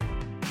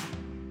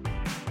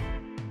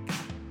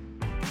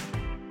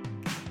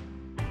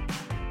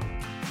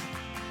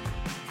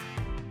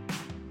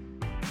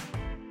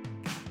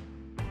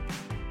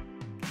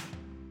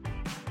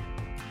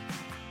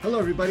Hello,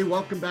 everybody.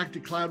 Welcome back to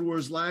Cloud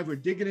Wars Live. We're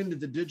digging into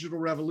the digital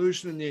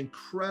revolution and the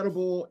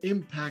incredible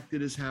impact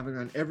it is having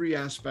on every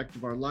aspect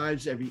of our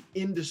lives, every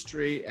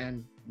industry,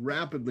 and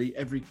rapidly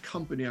every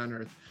company on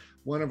earth.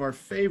 One of our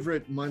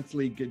favorite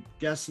monthly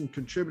guests and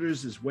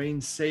contributors is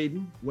Wayne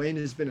Sadin. Wayne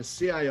has been a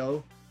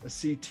CIO, a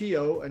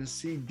CTO, and a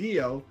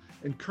CDO,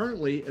 and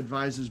currently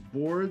advises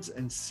boards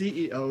and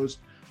CEOs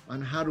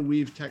on how to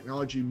weave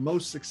technology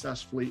most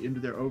successfully into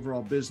their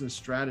overall business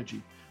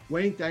strategy.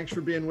 Wayne, thanks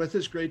for being with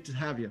us. Great to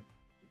have you.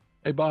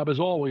 Hey, Bob, as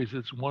always,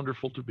 it's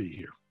wonderful to be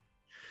here.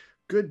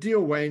 Good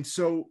deal, Wayne.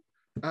 So,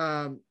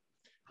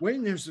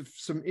 Wayne, there's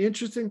some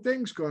interesting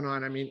things going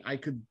on. I mean, I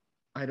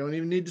don't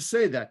even need to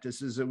say that.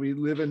 We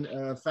live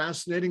in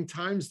fascinating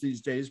times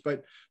these days,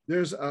 but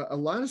there's a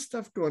lot of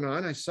stuff going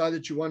on. I saw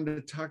that you wanted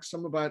to talk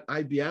some about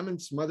IBM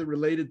and some other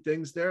related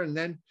things there, and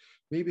then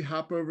maybe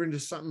hop over into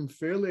something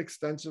fairly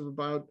extensive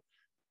about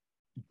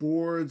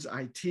boards,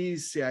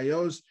 ITs,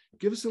 CIOs.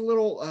 Give us a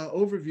little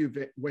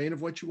overview, Wayne,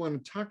 of what you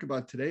want to talk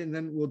about today, and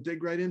then we'll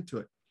dig right into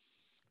it.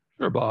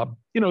 Sure, Bob.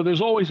 There's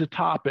always a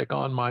topic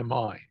on my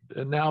mind.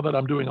 And now that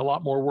I'm doing a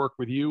lot more work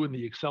with you and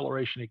the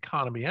Acceleration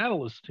Economy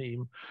Analyst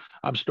team,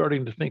 I'm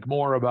starting to think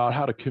more about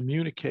how to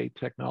communicate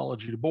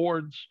technology to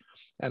boards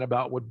and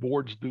about what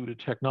boards do to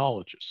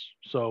technologists.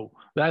 So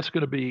that's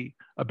going to be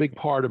a big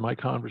part of my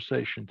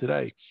conversation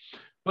today.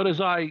 But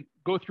as I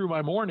go through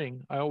my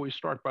morning, I always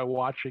start by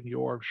watching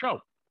your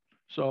show.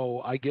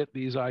 So I get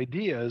these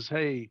ideas.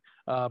 Hey,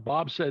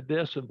 Bob said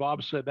this and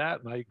Bob said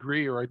that, and I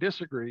agree or I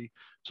disagree.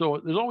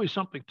 So there's always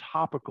something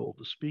topical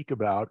to speak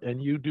about,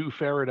 and you do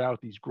ferret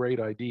out these great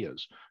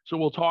ideas. So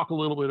we'll talk a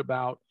little bit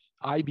about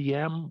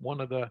IBM,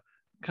 one of the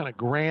kind of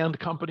grand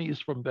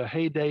companies from the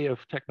heyday of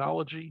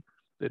technology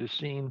that is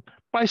seen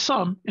by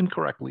some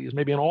incorrectly as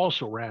maybe an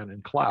also-ran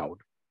in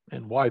cloud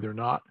and why they're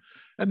not.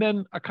 And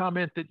then a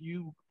comment that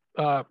you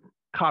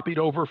copied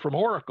over from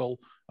Oracle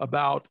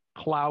about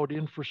cloud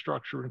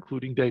infrastructure,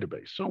 including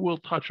database. So we'll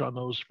touch on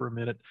those for a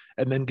minute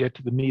and then get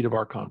to the meat of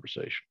our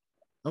conversation.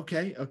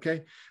 Okay.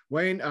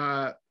 Wayne,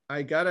 I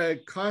got to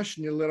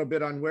caution you a little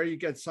bit on where you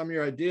get some of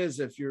your ideas.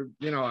 If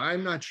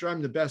I'm not sure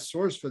I'm the best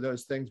source for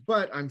those things,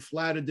 but I'm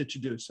flattered that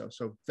you do so.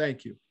 So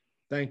thank you.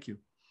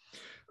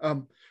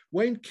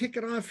 Wayne, kick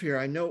it off here.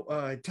 I know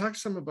I talked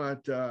some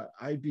about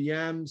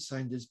IBM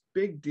signed this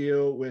big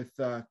deal with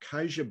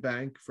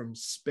CaixaBank from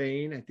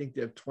Spain. I think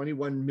they have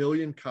 21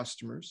 million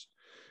customers,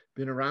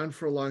 been around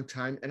for a long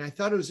time. And I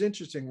thought it was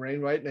interesting,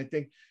 Wayne, right? And I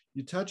think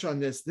you touch on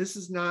this. This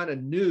is not a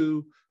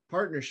new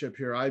partnership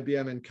here,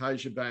 IBM and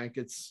CaixaBank.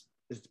 It's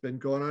been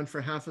going on for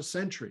half a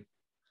century.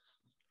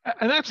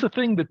 And that's the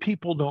thing that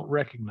people don't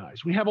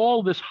recognize. We have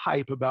all this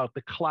hype about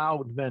the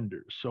cloud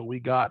vendors. So we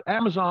got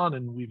Amazon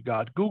and we've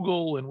got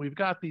Google and we've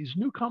got these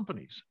new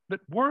companies that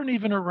weren't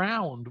even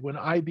around when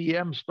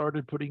IBM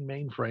started putting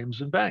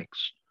mainframes in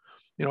banks.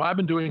 I've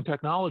been doing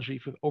technology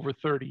for over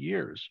 30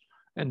 years,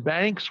 and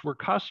banks were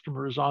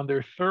customers on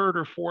their third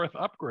or fourth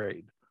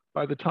upgrade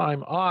by the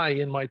time I,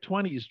 in my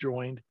 20s,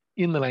 joined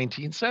in the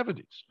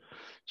 1970s.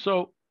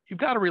 So you've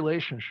got a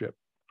relationship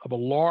of a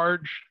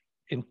large,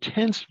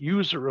 intense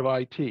user of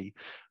IT,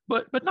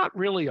 but not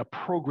really a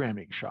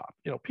programming shop.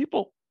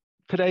 People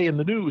today in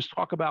the news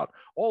talk about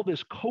all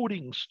this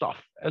coding stuff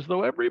as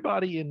though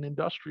everybody in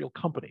industrial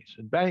companies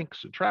and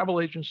banks and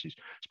travel agencies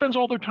spends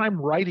all their time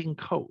writing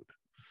code.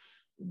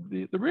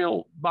 The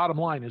real bottom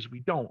line is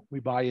we don't.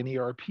 We buy an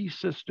ERP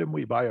system,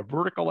 we buy a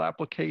vertical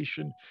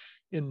application.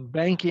 In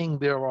banking,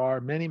 there are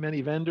many,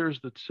 many vendors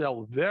that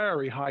sell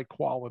very high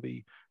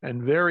quality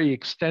and very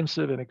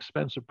extensive and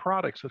expensive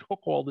products that hook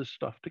all this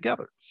stuff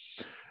together.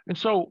 And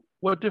so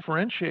what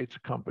differentiates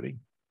a company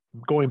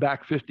going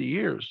back 50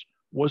 years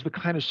was the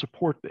kind of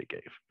support they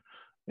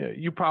gave.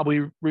 You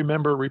probably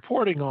remember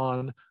reporting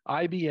on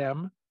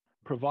IBM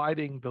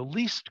providing the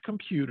leased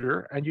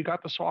computer and you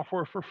got the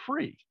software for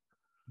free.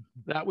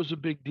 That was a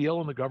big deal,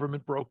 and the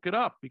government broke it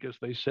up because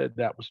they said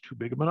that was too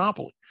big a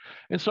monopoly.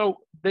 And so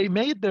they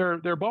made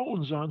their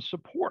bones on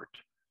support.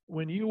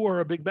 When you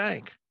were a big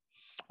bank,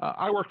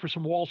 I worked for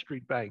some Wall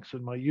Street banks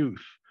in my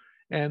youth,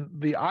 and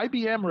the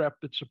IBM rep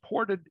that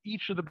supported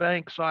each of the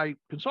banks I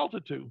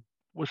consulted to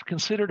was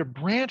considered a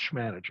branch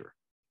manager.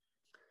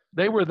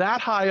 They were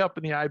that high up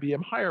in the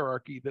IBM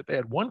hierarchy that they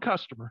had one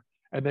customer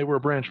and they were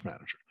a branch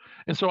manager.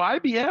 And so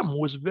IBM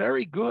was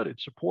very good at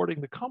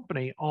supporting the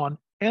company on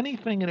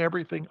anything and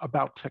everything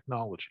about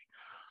technology.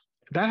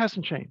 That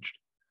hasn't changed.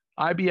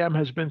 IBM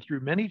has been through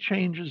many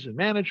changes in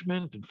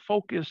management and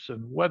focus,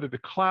 and whether the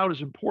cloud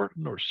is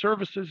important or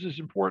services is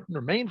important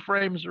or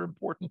mainframes are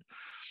important.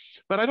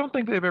 But I don't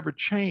think they've ever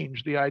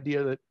changed the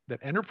idea that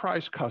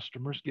enterprise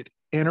customers get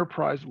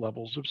enterprise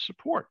levels of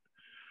support.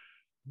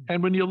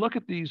 And when you look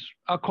at these,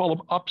 I'll call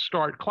them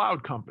upstart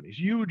cloud companies,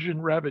 huge in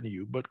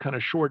revenue, but kind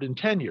of short in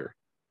tenure,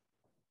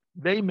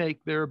 they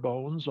make their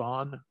bones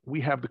on,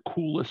 we have the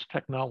coolest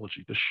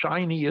technology, the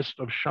shiniest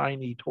of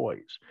shiny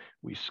toys.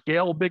 We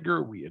scale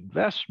bigger, we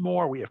invest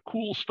more, we have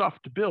cool stuff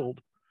to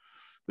build.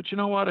 But you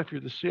know what? If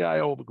you're the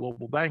CIO of a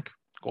global bank,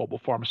 global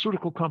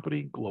pharmaceutical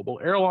company, global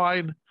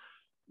airline,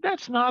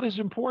 That's not as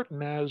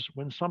important as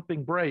when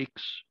something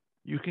breaks,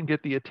 you can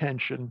get the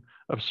attention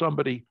of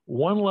somebody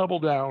one level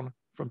down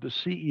from the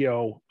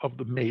CEO of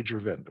the major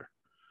vendor.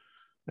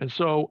 And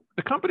so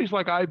the companies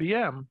like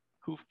IBM,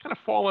 who've kind of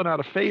fallen out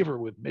of favor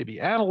with maybe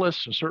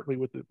analysts and certainly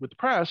with the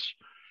press,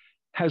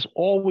 has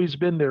always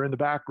been there in the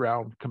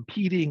background,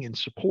 competing and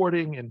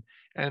supporting.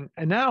 And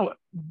now,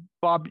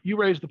 Bob, you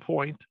raised the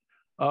point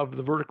of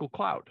the vertical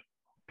cloud.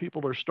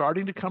 People are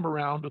starting to come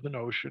around to the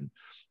notion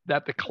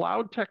that the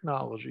cloud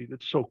technology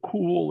that's so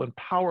cool and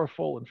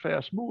powerful and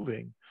fast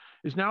moving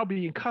is now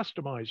being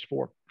customized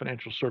for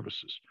financial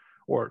services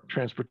or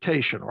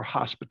transportation or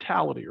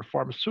hospitality or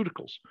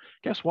pharmaceuticals.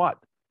 Guess what?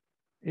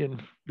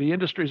 In the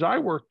industries I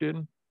worked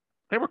in,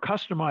 they were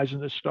customizing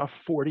this stuff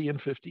 40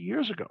 and 50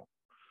 years ago.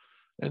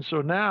 And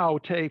so now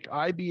take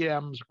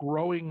IBM's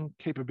growing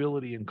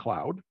capability in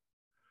cloud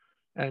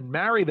and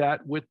marry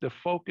that with the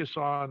focus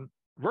on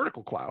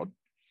vertical cloud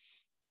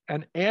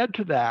and add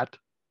to that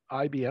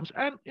IBM's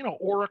and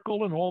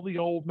Oracle and all the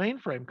old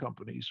mainframe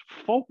companies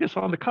focus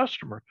on the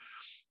customer.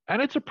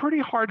 And it's a pretty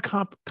hard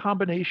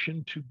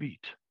combination to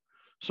beat.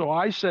 So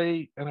I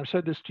say, and I've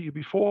said this to you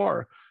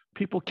before,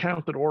 people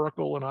counted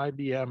Oracle and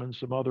IBM and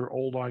some other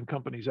old line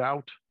companies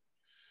out.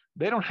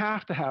 They don't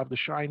have to have the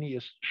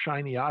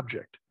shiny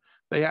object.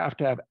 They have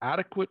to have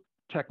adequate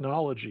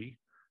technology,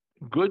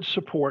 good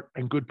support,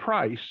 and good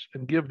price,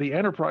 and give the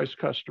enterprise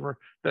customer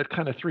that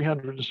kind of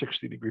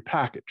 360-degree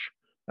package.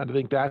 And I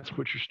think that's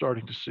what you're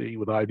starting to see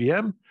with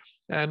IBM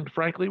and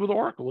frankly with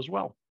Oracle as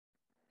well.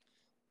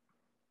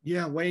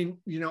 Yeah, Wayne,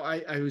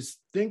 I was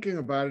thinking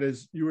about it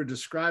as you were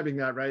describing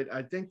that, right?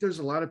 I think there's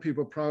a lot of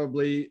people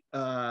probably,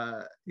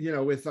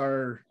 with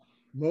our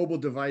mobile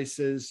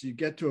devices, you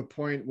get to a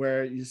point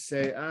where you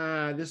say,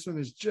 this one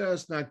is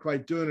just not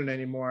quite doing it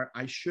anymore.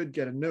 I should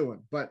get a new one.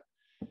 But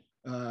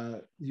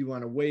you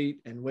want to wait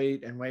and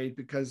wait and wait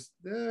because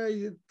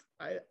the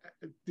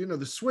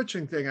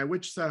switching thing, I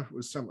wish that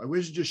was I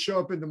wish you just show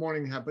up in the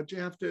morning, but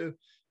you have to,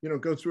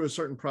 go through a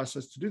certain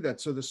process to do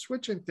that. So the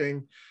switching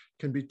thing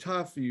can be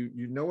tough. You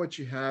know what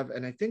you have.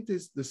 And I think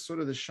this sort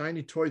of the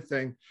shiny toy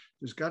thing,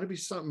 there's got to be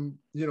something,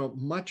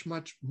 much,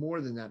 much more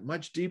than that,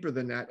 much deeper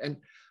than that. And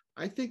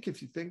I think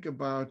if you think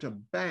about a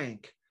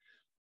bank,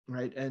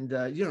 right, and,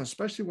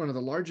 especially one of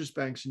the largest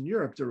banks in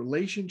Europe, the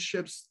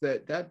relationships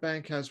that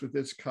bank has with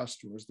its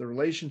customers, the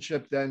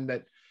relationship then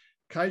that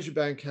Kaiser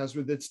Bank has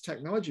with its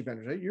technology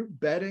vendors, right? You're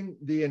betting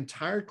the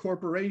entire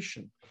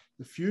corporation,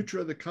 the future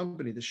of the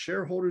company, the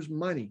shareholders'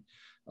 money,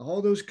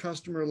 all those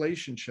customer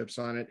relationships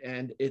on it.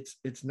 And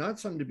it's not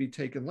something to be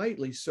taken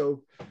lightly.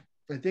 So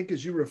I think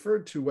as you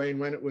referred to, Wayne,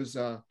 when it was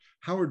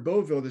Howard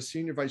Boville, the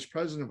senior vice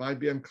president of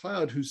IBM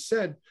Cloud, who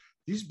said,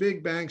 these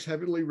big banks,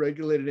 heavily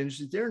regulated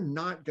industries, they're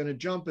not going to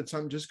jump at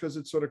something just because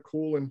it's sort of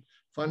cool and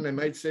fun. They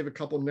might save a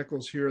couple of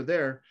nickels here or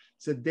there.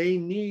 Said they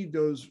need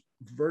those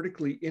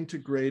vertically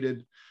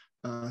integrated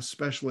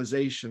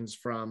specializations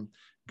from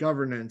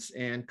governance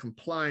and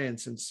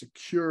compliance and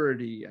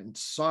security and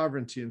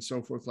sovereignty and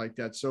so forth like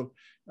that. So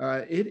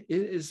it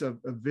is a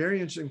very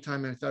interesting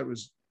time. And I thought it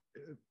was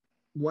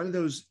one of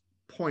those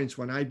points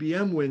when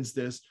IBM wins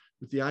this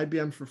with the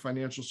IBM for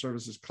Financial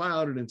Services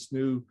Cloud and its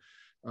new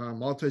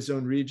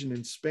multi-zone region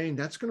in Spain,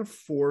 that's going to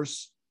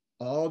force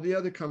all the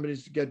other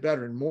companies to get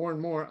better. And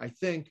more, I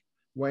think,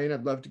 Wayne,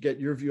 I'd love to get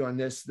your view on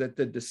this, that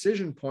the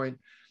decision point,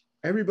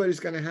 everybody's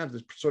going to have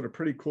this sort of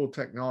pretty cool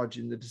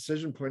technology. And the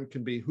decision point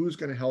can be who's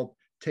going to help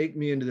take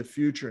me into the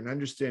future and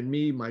understand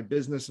me, my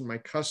business, and my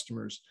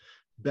customers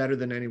better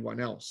than anyone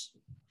else.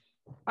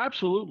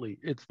 Absolutely.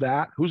 It's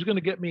that who's going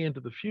to get me into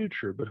the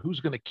future, but who's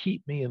going to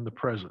keep me in the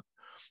present.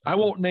 I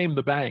won't name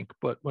the bank,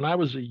 but when I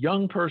was a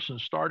young person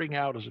starting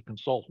out as a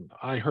consultant,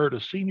 I heard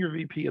a senior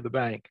VP of the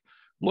bank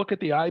look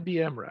at the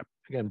IBM rep,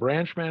 again,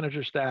 branch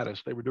manager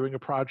status. They were doing a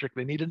project.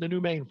 They needed a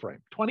new mainframe,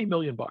 $20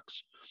 million.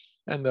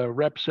 And the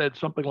rep said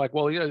something like,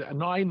 well, yeah,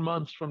 9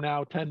 months from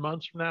now, 10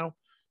 months from now.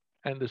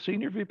 And the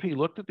senior VP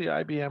looked at the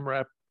IBM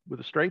rep with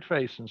a straight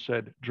face and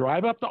said,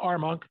 drive up to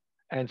Armonk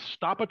and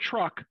stop a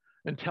truck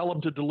and tell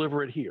them to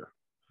deliver it here.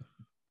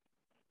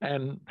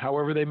 And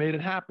however they made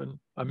it happen,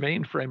 a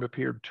mainframe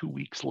appeared 2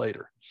 weeks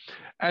later.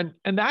 And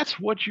that's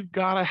what you've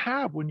got to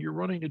have when you're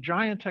running a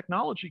giant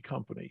technology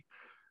company.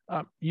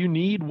 You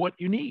need what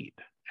you need.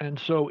 And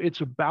so it's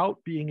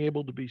about being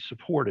able to be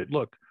supported.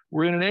 Look,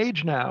 we're in an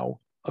age now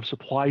of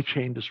supply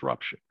chain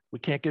disruption. We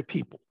can't get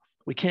people.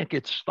 We can't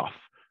get stuff.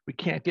 We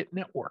can't get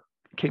network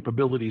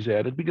capabilities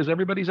added because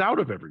everybody's out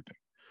of everything.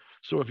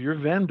 So if your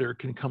vendor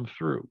can come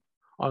through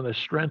on the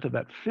strength of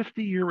that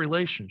 50-year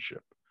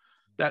relationship,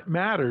 that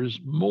matters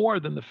more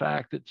than the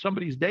fact that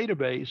somebody's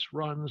database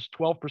runs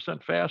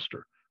 12%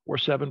 faster or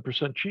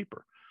 7%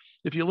 cheaper.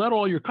 If you let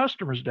all your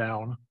customers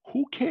down,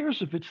 who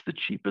cares if it's the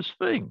cheapest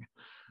thing?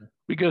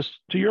 Because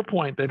to your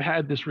point, they've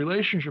had this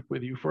relationship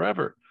with you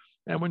forever.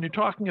 And when you're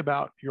talking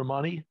about your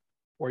money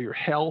or your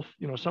health,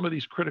 some of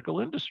these critical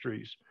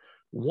industries,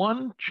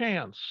 one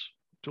chance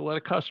to let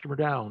a customer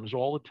down is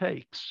all it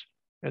takes,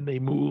 and they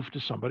move to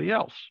somebody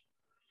else.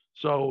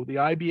 So the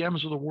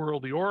IBMs of the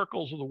world, the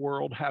Oracles of the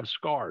world have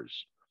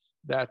scars.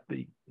 that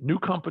the new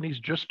companies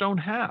just don't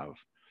have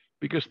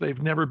because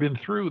they've never been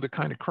through the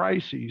kind of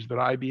crises that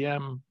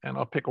IBM, and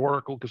I'll pick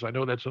Oracle because I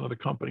know that's another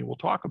company we'll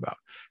talk about,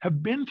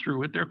 have been through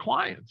with their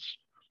clients.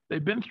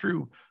 They've been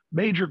through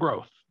major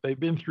growth. They've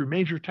been through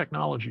major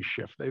technology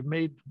shift.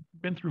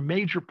 Been through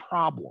major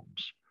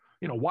problems,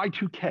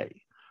 Y2K,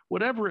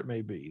 whatever it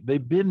may be.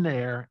 They've been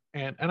there.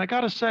 And I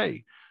got to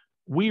say,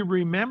 we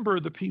remember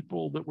the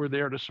people that were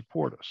there to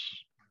support us.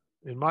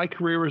 In my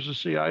career as a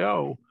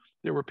CIO,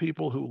 there were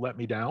people who let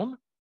me down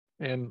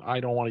and I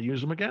don't want to use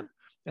them again.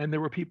 And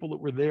there were people that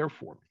were there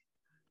for me.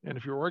 And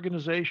if your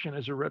organization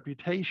has a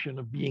reputation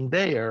of being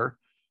there,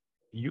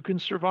 you can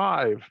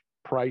survive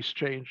price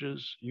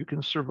changes. You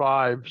can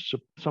survive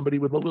somebody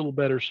with a little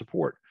better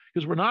support,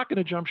 because we're not going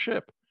to jump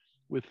ship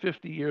with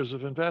 50 years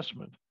of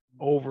investment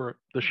over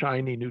the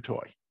shiny new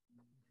toy.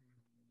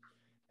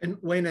 And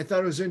Wayne, I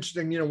thought it was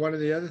interesting, one of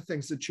the other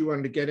things that you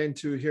wanted to get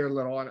into here a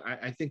little, and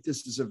I think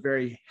this is a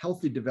very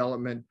healthy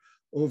development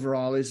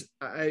overall, is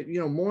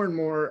more and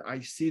more I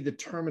see the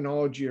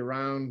terminology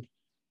around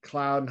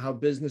cloud and how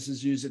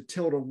businesses use it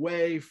tilt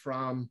away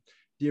from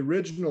the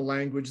original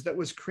language that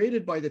was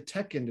created by the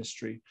tech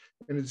industry,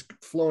 and it's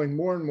flowing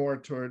more and more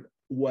toward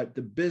what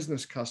the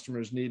business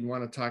customers need and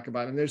want to talk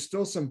about. And there's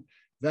still some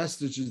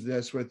vestiges of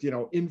this with,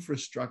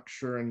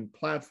 infrastructure and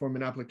platform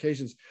and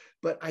applications.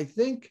 But I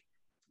think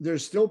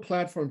there's still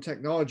platform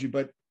technology,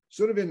 but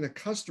sort of in the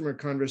customer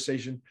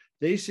conversation,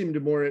 they seem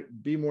to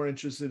be more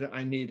interested.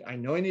 I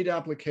know I need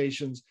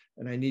applications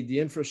and I need the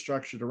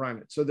infrastructure to run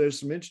it. So there's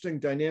some interesting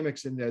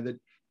dynamics in there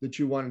that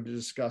you wanted to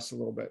discuss a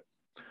little bit.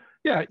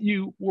 Yeah,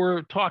 you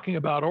were talking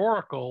about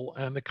Oracle,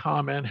 and the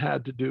comment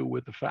had to do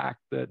with the fact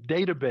that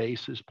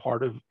database is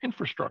part of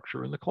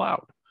infrastructure in the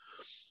cloud.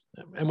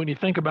 And when you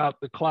think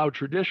about the cloud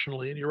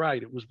traditionally, and you're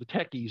right, it was the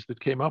techies that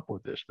came up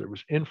with this. There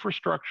was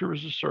infrastructure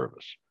as a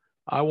service.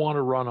 I want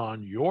to run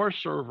on your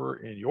server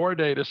in your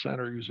data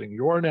center using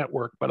your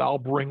network, but I'll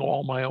bring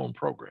all my own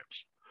programs.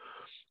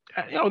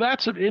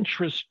 That's of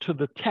interest to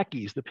the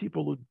techies, the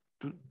people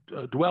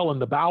who dwell in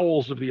the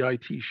bowels of the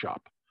IT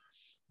shop.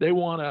 They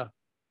want a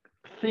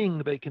thing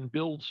they can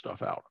build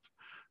stuff out of.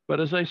 But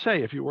as I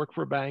say, if you work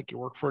for a bank, you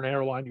work for an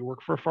airline, you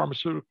work for a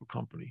pharmaceutical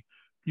company,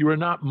 you are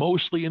not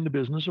mostly in the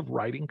business of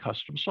writing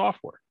custom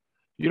software.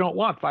 You don't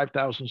want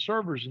 5,000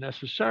 servers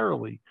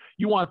necessarily.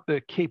 You want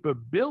the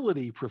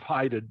capability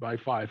provided by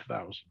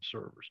 5,000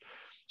 servers.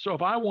 So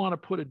if I want to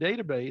put a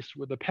database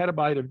with a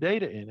petabyte of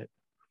data in it,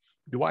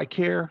 do I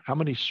care how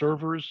many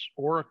servers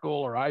Oracle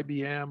or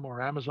IBM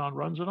or Amazon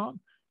runs it on?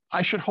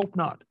 I should hope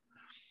not.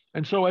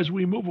 And so as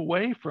we move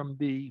away from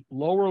the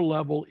lower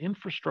level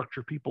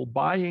infrastructure people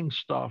buying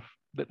stuff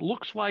that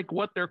looks like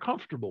what they're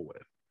comfortable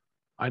with.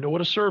 I know what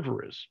a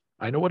server is.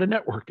 I know what a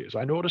network is.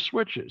 I know what a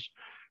switch is.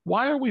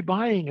 Why are we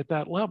buying at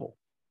that level?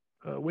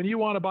 When you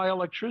want to buy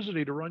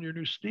electricity to run your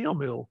new steel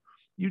mill,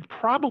 you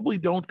probably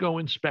don't go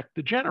inspect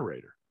the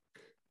generator.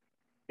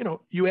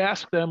 You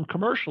ask them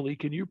commercially,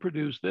 can you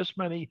produce this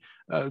many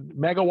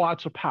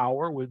megawatts of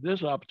power with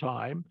this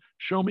uptime?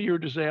 Show me your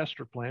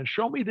disaster plan.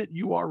 Show me that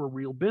you are a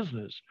real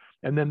business,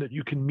 and then that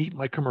you can meet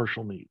my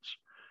commercial needs.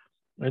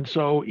 And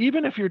so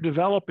even if you're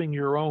developing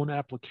your own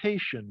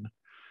application,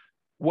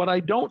 what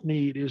I don't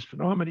need is to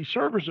know how many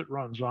servers it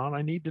runs on.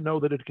 I need to know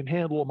that it can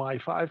handle my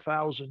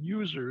 5,000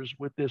 users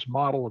with this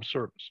model of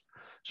service.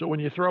 So when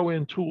you throw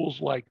in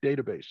tools like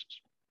databases,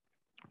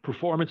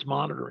 performance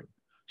monitoring,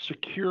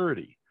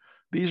 security,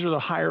 these are the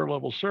higher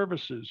level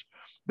services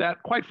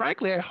that, quite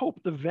frankly, I hope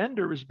the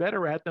vendor is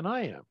better at than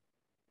I am.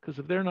 Because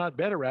if they're not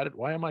better at it,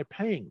 why am I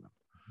paying them?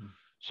 Mm-hmm.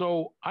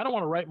 So I don't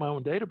want to write my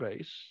own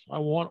database. I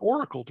want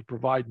Oracle to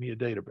provide me a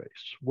database,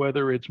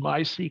 whether it's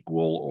MySQL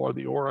or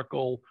the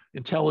Oracle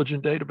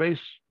Intelligent Database.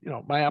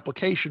 My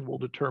application will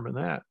determine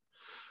that.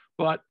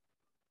 But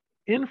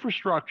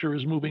infrastructure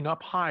is moving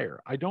up higher.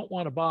 I don't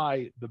want to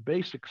buy the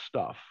basic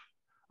stuff.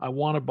 I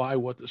want to buy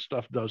what the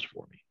stuff does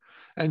for me.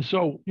 And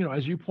so,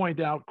 as you point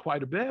out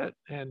quite a bit,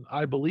 and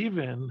I believe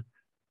in,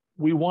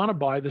 we want to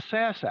buy the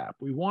SaaS app.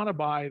 We want to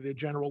buy the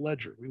general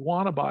ledger. We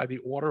want to buy the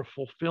order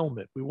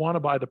fulfillment. We want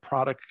to buy the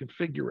product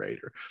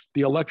configurator,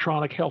 the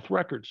electronic health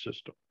record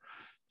system.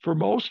 For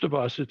most of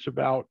us, it's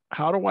about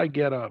how do I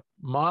get a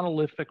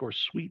monolithic or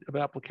suite of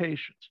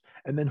applications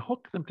and then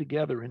hook them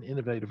together in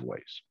innovative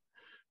ways.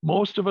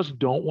 Most of us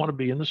don't want to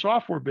be in the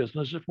software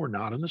business if we're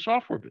not in the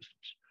software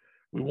business.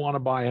 We want to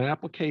buy an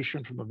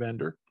application from a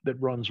vendor that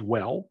runs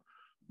well,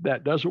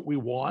 that does what we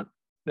want,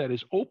 that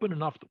is open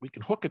enough that we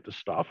can hook it to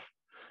stuff,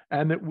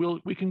 and that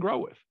we can grow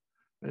with.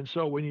 And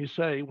so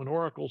when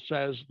Oracle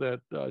says that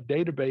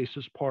database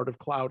is part of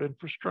cloud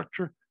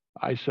infrastructure,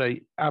 I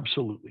say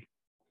absolutely.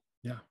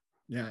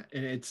 Yeah.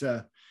 And it's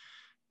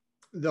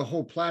the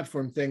whole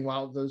platform thing.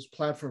 While those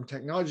platform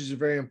technologies are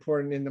very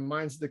important in the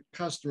minds of the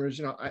customers,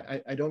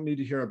 I don't need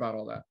to hear about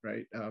all that,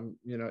 right?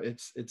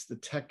 It's the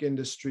tech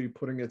industry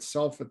putting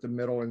itself at the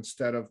middle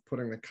instead of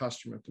putting the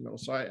customer at the middle.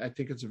 So I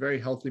think it's a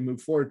very healthy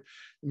move forward.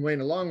 And Wayne,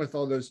 along with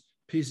all those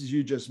pieces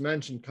you just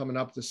mentioned, coming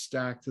up the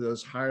stack to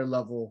those higher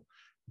level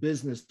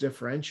business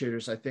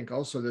differentiators. I think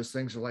also there's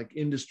things like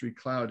industry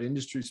cloud,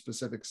 industry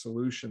specific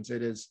solutions.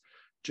 It is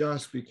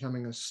just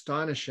becoming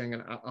astonishing.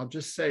 And I'll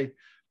just say,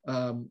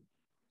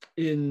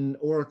 in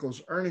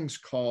Oracle's earnings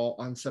call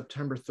on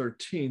September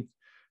 13th,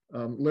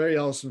 Larry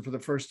Ellison, for the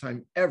first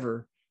time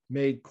ever,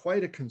 made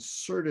quite a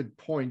concerted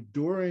point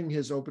during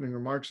his opening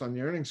remarks on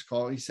the earnings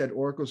call. He said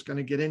Oracle's going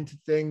to get into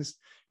things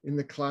in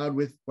the cloud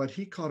with what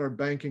he called our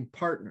banking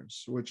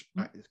partners, which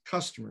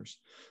customers.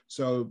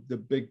 So the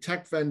big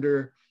tech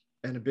vendor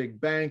and a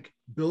big bank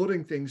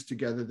building things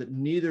together that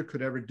neither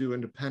could ever do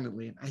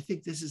independently. And I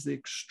think this is the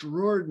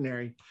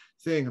extraordinary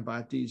thing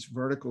about these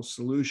vertical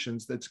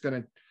solutions that's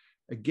going to,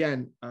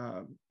 again,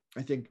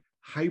 I think,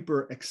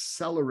 hyper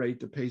accelerate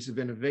the pace of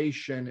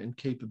innovation and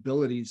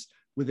capabilities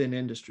within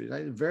industries.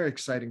 A very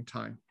exciting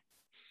time.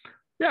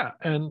 Yeah,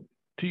 and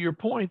to your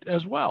point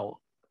as well,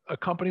 a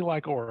company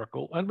like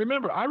Oracle, and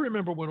I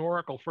remember when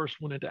Oracle first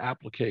went into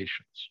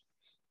applications,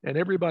 and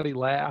everybody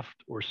laughed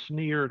or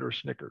sneered or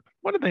snickered.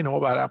 What did they know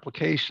about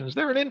applications?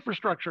 They're an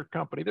infrastructure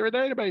company. They're a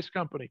database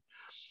company.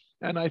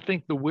 And I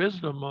think the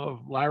wisdom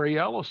of Larry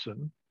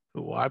Ellison,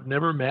 who I've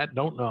never met,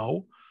 don't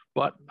know,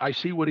 but I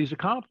see what he's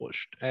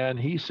accomplished. And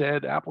he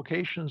said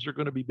applications are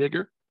going to be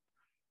bigger,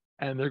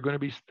 and they're going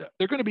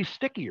to be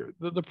stickier.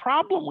 The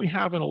problem we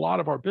have in a lot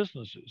of our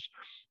businesses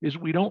is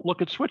we don't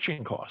look at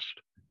switching cost.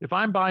 If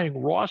I'm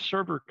buying raw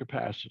server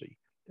capacity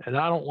and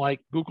I don't like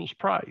Google's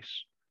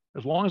price,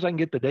 as long as I can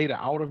get the data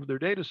out of their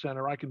data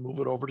center, I can move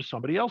it over to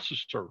somebody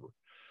else's server.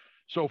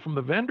 So from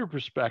the vendor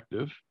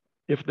perspective,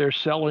 if they're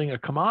selling a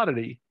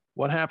commodity,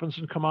 what happens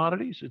in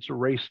commodities? It's a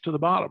race to the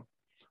bottom.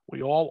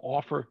 We all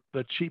offer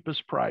the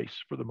cheapest price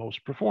for the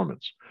most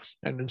performance.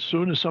 And as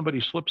soon as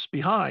somebody slips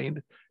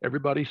behind,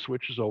 everybody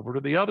switches over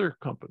to the other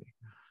company.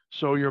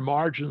 So your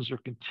margins are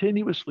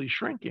continuously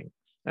shrinking.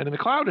 And in the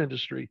cloud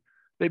industry,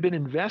 they've been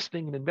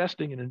investing and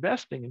investing and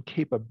investing in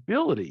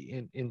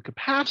capability, in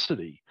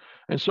capacity.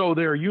 And so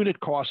their unit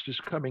cost is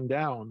coming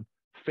down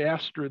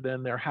faster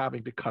than they're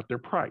having to cut their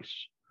price.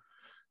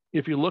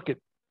 If you look at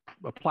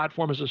a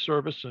platform as a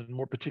service, and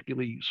more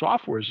particularly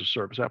software as a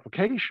service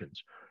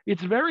applications,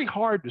 it's very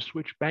hard to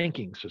switch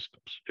banking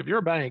systems. If you're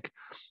a bank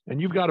and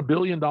you've got $1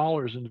 billion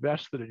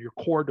invested in your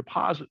core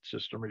deposit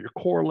system or your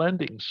core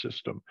lending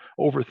system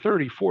over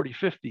 30, 40,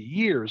 50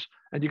 years,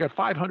 and you got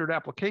 500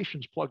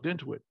 applications plugged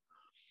into it,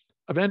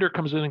 a vendor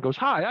comes in and goes,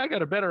 hi, I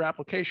got a better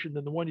application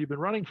than the one you've been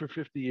running for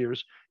 50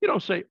 years. You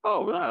don't say,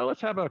 oh, well,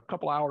 let's have a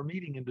couple-hour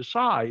meeting and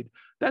decide.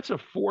 That's a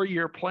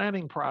 4-year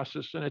planning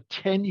process and a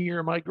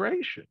 10-year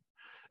migration.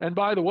 And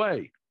by the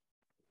way,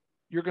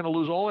 you're going to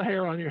lose all the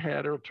hair on your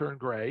head. It'll turn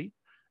gray.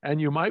 And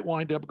you might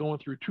wind up going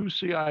through 2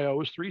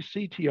 CIOs, 3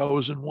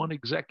 CTOs, and 1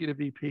 executive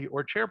VP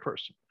or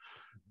chairperson.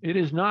 It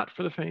is not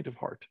for the faint of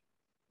heart.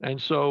 And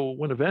so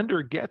when a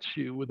vendor gets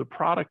you with a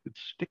product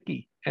that's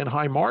sticky and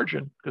high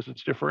margin because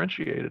it's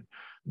differentiated,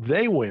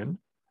 they win.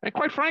 And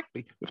quite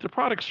frankly, if the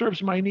product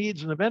serves my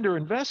needs and the vendor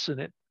invests in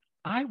it,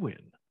 I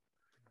win.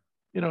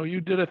 You know,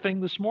 you did a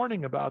thing this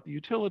morning about the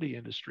utility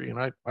industry, and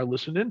I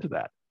listened into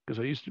that because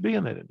I used to be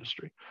in that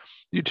industry.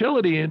 The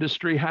utility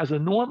industry has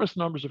enormous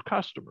numbers of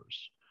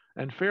customers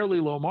and fairly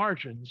low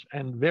margins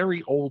and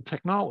very old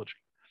technology.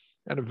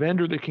 And a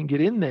vendor that can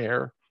get in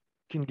there,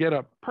 can get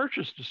a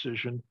purchase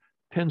decision,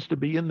 tends to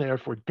be in there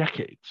for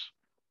decades.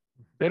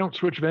 They don't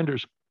switch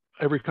vendors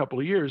every couple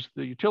of years.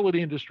 The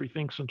utility industry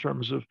thinks in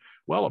terms of,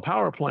 well, a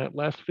power plant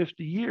lasts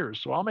 50 years,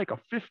 so I'll make a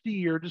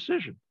 50-year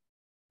decision.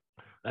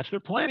 That's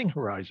their planning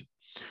horizon.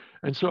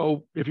 And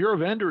so if you're a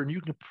vendor and you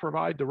can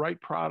provide the right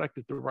product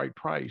at the right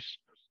price,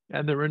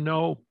 and there are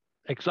no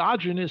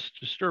exogenous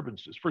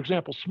disturbances, for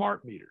example,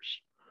 smart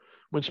meters.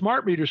 When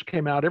smart meters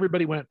came out,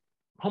 everybody went,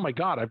 oh my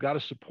God, I've got to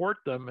support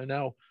them. And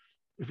now,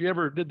 if you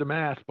ever did the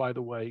math, by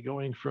the way,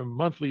 going from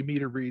monthly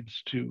meter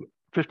reads to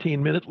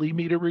 15-minutely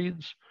meter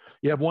reads,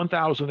 you have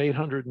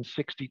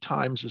 1,860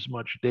 times as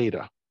much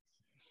data.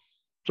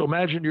 So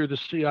imagine you're the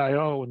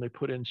CIO and they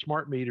put in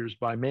smart meters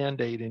by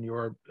mandate in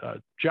your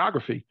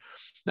geography.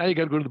 Now you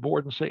got to go to the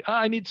board and say,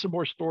 I need some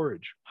more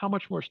storage. How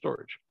much more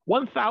storage?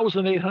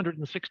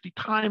 1,860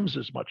 times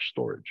as much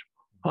storage.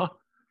 Huh?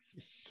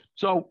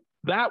 So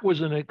that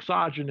was an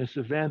exogenous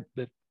event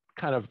that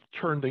kind of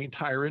turned the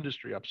entire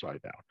industry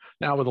upside down.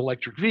 Now with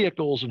electric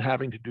vehicles and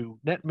having to do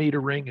net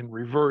metering and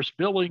reverse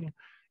billing,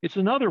 it's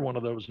another one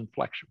of those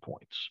inflection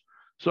points.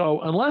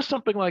 So unless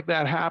something like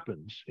that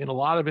happens in a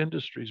lot of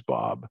industries,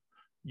 Bob,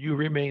 you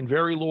remain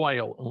very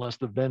loyal unless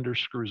the vendor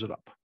screws it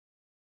up.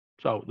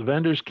 So the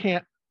vendors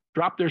can't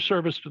drop their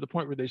service to the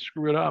point where they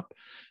screw it up,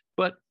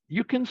 but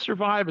you can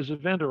survive as a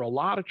vendor a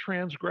lot of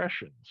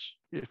transgressions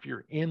if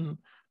you're in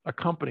a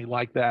company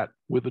like that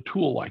with a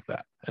tool like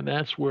that. And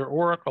that's where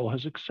Oracle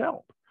has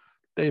excelled.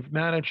 They've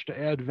managed to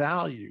add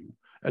value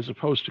as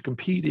opposed to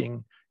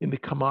competing in the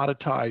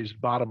commoditized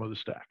bottom of the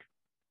stack.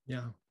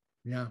 Yeah.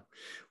 Yeah.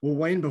 Well,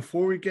 Wayne,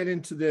 before we get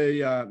into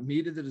the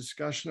meat of the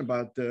discussion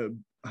about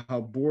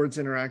how boards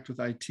interact with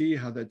IT,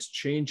 how that's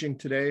changing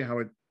today, how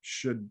it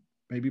should,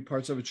 maybe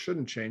parts of it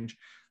shouldn't change,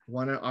 I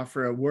want to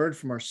offer a word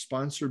from our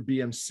sponsor,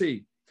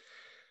 BMC.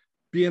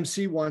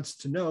 BMC wants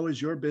to know, is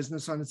your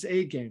business on its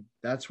A game?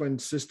 That's when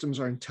systems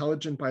are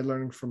intelligent by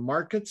learning from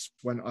markets,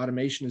 when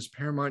automation is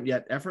paramount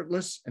yet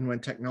effortless, and when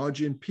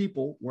technology and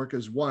people work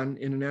as one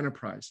in an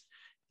enterprise.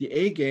 The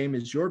A game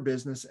is your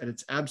business at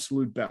its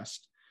absolute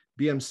best.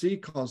 BMC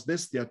calls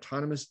this the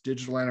autonomous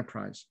digital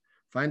enterprise.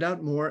 Find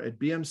out more at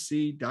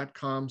bmc.com/A-game.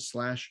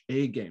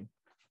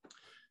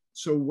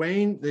 So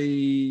Wayne,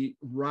 the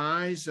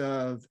rise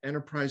of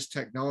enterprise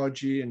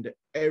technology into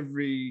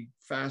every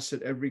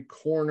facet, every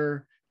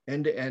corner,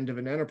 end to end of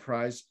an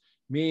enterprise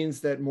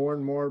means that more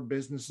and more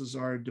businesses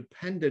are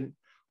dependent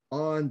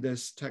on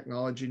this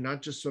technology,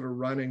 not just sort of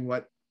running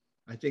what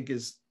I think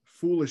is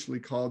foolishly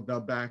called the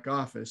back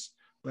office,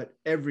 but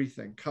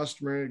everything: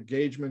 customer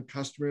engagement,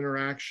 customer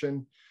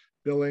interaction,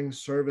 billing,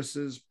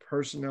 services,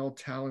 personnel,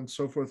 talent,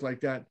 so forth like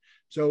that.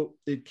 So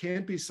it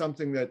can't be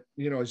something that,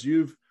 as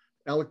you've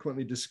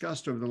eloquently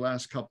discussed over the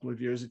last couple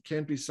of years, it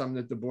can't be something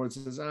that the board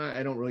says,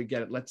 I don't really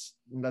get it. Let's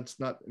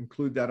not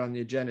include that on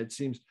the agenda. It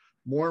seems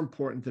more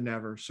important than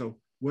ever. So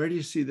where do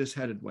you see this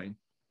headed, Wayne?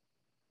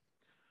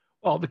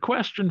 Well, the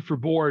question for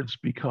boards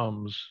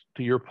becomes,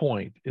 to your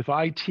point, if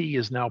IT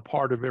is now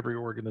part of every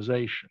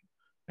organization,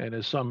 and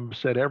as some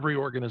said, every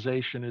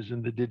organization is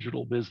in the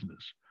digital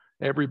business,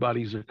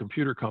 everybody's a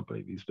computer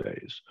company these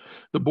days,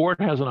 the board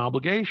has an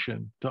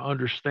obligation to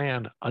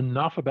understand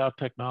enough about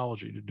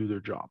technology to do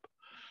their job.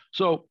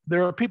 So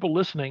there are people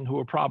listening who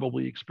are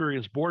probably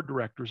experienced board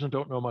directors and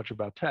don't know much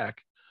about tech.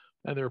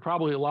 And there are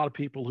probably a lot of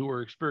people who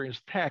are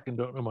experienced tech and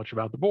don't know much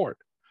about the board.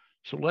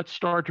 So let's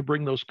start to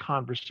bring those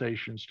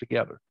conversations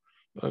together.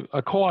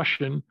 A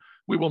caution,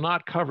 we will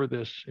not cover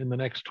this in the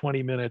next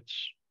 20 minutes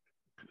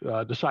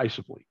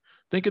decisively.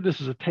 Think of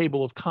this as a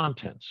table of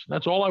contents.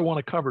 That's all I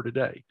want to cover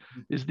today,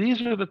 is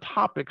these are the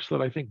topics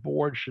that I think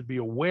boards should be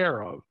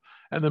aware of.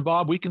 And then,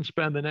 Bob, we can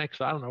spend the next,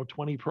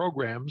 20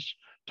 programs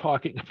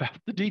talking about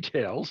the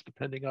details,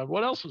 depending on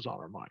what else is on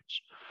our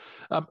minds.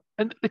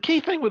 And the key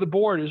thing with the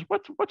board is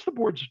what's the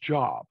board's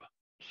job?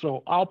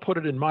 So I'll put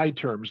it in my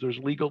terms. There's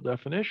legal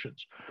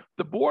definitions.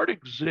 The board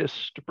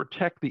exists to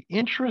protect the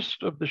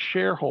interest of the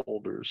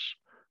shareholders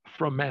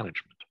from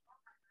management.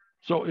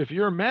 So if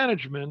you're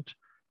management,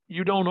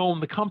 you don't own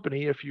the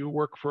company if you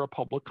work for a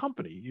public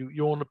company.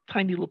 You own a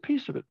tiny little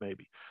piece of it,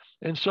 maybe.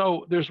 And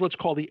so there's what's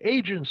called the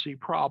agency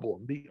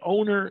problem. The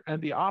owner and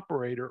the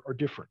operator are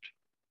different.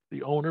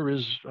 The owner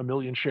is 1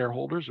 million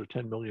shareholders or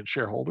 10 million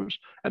shareholders,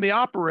 and the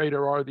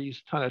operator are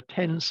these kind of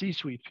 10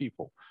 C-suite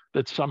people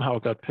that somehow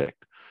got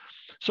picked.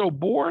 So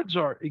boards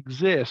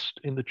exist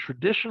in the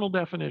traditional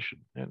definition.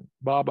 And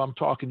Bob, I'm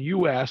talking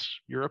US,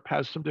 Europe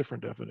has some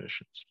different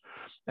definitions.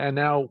 And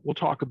now we'll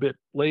talk a bit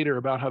later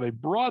about how they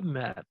broaden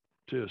that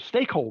to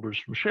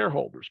stakeholders from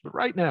shareholders. But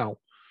right now,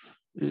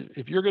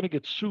 if you're going to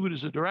get sued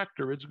as a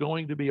director, it's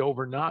going to be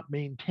over not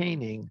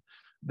maintaining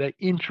the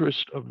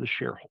interest of the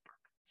shareholder.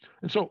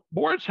 And so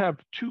boards have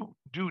two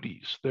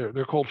duties.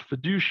 They're called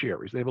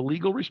fiduciaries. They have a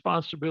legal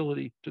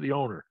responsibility to the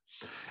owner.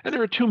 And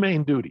there are two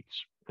main duties.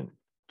 And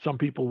some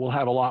people will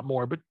have a lot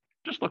more, but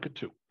just look at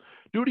two: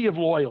 duty of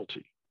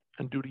loyalty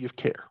and duty of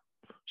care.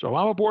 So if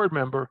I'm a board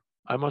member,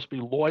 I must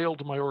be loyal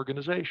to my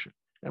organization.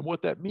 And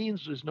what that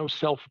means is no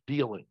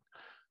self-dealing.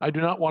 I do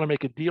not want to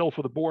make a deal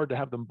for the board to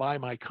have them buy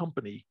my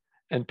company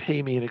and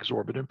pay me an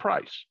exorbitant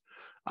price.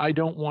 I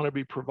don't want to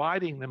be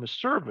providing them a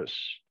service,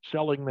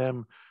 selling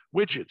them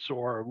widgets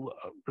or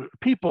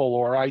people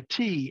or IT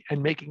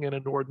and making an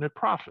inordinate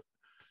profit.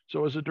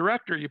 So as a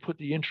director, you put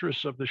the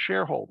interests of the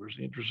shareholders,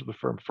 the interests of the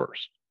firm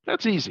first.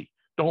 That's easy.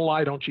 Don't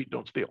lie, don't cheat,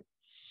 don't steal.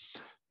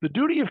 The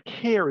duty of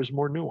care is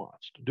more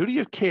nuanced. Duty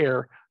of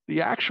care,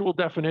 the actual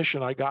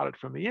definition, I got it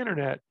from the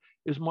internet,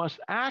 is must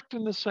act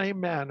in the same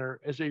manner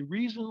as a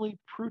reasonably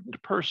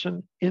prudent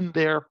person in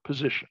their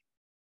position.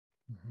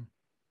 Mm-hmm.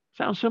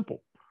 Sounds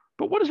simple,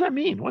 but what does that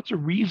mean? What's a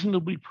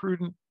reasonably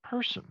prudent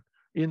person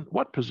in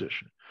what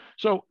position?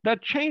 So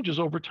that changes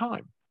over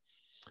time.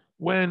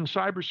 When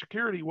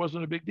cybersecurity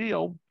wasn't a big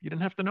deal, you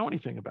didn't have to know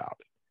anything about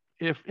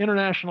it. If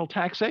international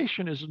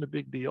taxation isn't a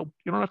big deal,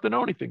 you don't have to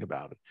know anything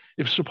about it.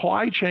 If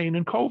supply chain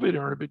and COVID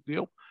aren't a big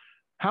deal,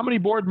 how many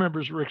board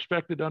members were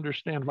expected to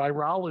understand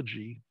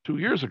virology 2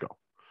 years ago?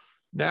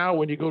 Now,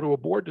 when you go to a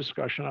board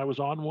discussion, I was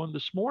on one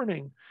this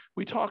morning,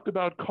 we talked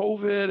about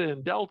COVID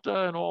and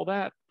Delta and all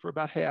that for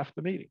about half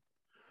the meeting.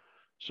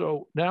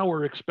 So now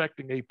we're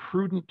expecting a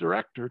prudent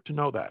director to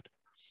know that.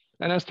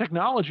 And as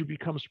technology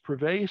becomes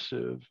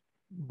pervasive,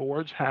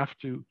 boards have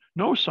to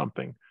know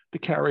something to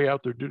carry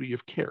out their duty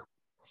of care.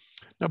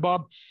 Now,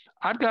 Bob,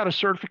 I've got a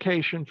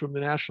certification from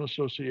the National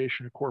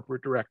Association of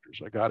Corporate Directors.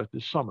 I got it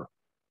this summer.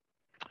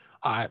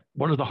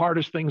 One of the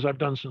hardest things I've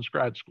done since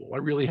grad school. I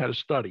really had to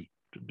study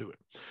to do it.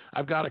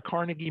 I've got a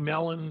Carnegie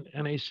Mellon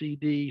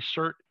NACD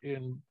cert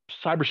in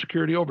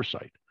cybersecurity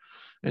oversight.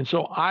 And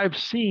so I've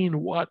seen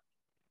what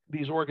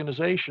these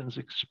organizations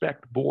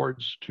expect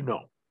boards to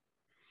know.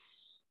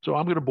 So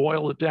I'm going to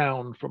boil it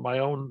down from my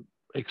own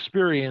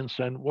experience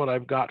and what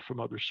I've got from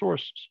other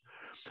sources.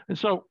 And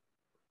so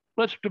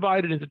let's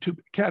divide it into two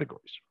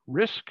categories: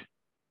 risk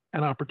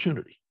and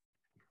opportunity.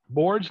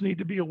 Boards need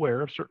to be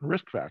aware of certain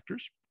risk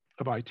factors.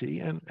 of IT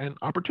and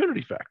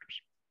opportunity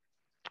factors.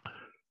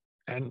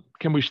 And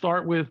can we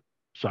start with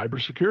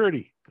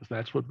cybersecurity? Because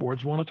that's what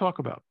boards want to talk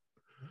about.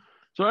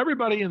 So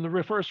everybody in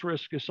the first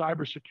risk is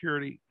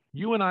cybersecurity.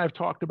 You and I have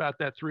talked about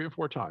that 3 or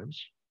 4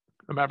 times.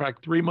 As a matter of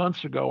fact, 3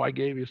 months ago, I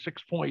gave you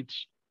 6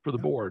 points for the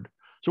board.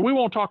 So we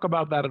won't talk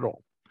about that at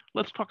all.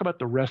 Let's talk about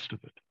the rest of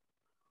it.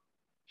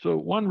 So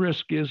one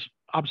risk is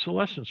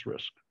obsolescence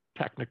risk,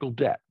 technical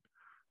debt.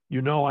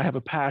 You know I have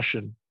a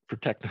passion for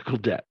technical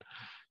debt.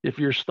 If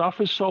your stuff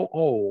is so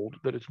old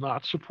that it's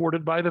not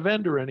supported by the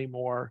vendor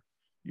anymore,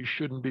 you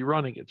shouldn't be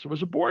running it. So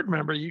as a board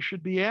member, you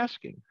should be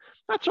asking,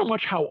 not so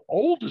much how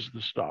old is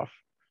the stuff,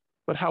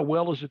 but how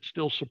well is it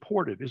still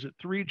supported? Is it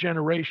 3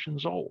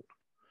 generations old?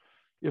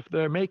 If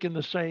they're making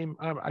the same,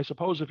 I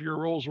suppose if you're a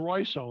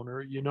Rolls-Royce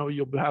owner, you know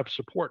you'll have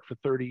support for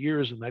 30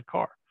 years in that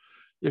car.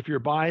 If you're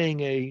buying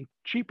a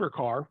cheaper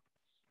car,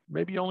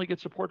 maybe you only get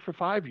support for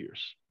 5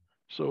 years.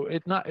 So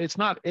it's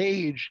not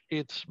age,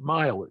 it's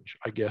mileage,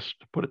 I guess,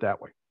 to put it that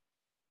way.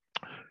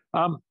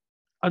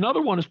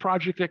 Another one is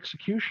project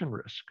execution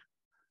risk.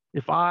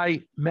 If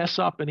I mess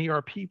up an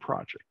ERP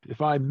project, if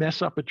I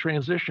mess up a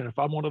transition, if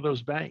I'm one of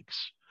those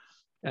banks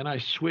and I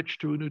switch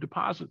to a new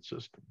deposit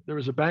system. There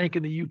was a bank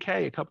in the UK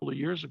a couple of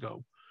years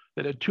ago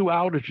that had 2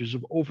 outages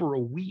of over a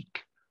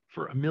week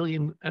for 1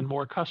 million and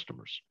more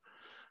customers.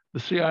 The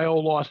CIO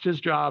lost his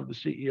job, the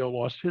CEO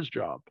lost his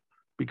job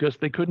because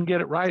they couldn't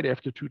get it right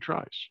after 2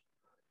 tries.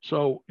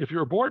 So if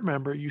you're a board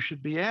member, you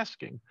should be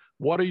asking,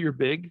 what are your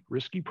big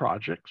risky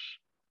projects?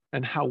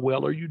 And how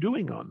well are you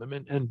doing on them?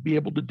 And be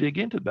able to dig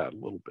into that a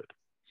little bit.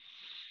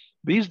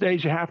 These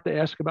days, you have to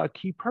ask about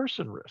key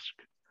person risk.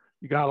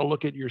 You got to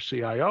look at your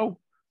CIO.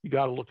 You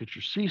got to look at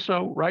your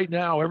CISO. Right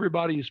now,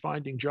 everybody is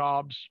finding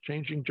jobs,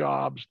 changing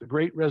jobs, the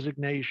great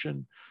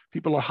resignation.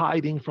 People are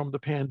hiding from the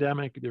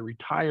pandemic. They're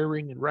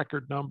retiring in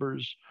record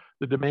numbers.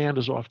 The demand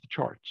is off the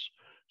charts.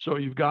 So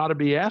you've got to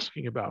be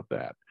asking about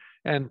that.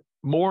 And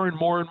more and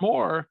more and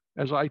more,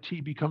 as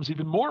IT becomes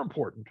even more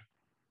important,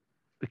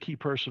 the key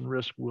person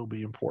risk will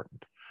be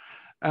important.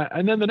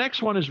 And then the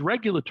next one is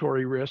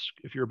regulatory risk.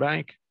 If you're a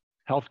bank,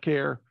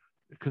 healthcare,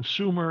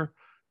 consumer,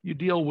 you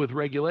deal with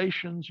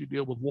regulations, you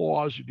deal with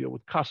laws, you deal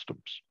with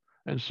customs.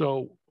 And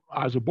so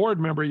as a board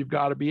member, you've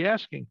got to be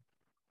asking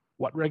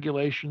what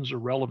regulations are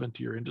relevant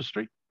to your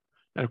industry.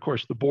 And of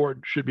course, the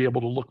board should be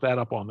able to look that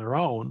up on their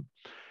own.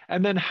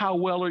 And then how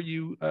well are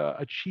you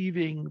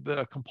achieving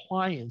the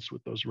compliance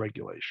with those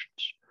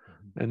regulations?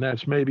 And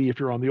that's maybe if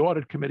you're on the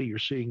audit committee, you're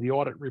seeing the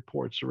audit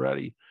reports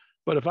already.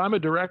 But if I'm a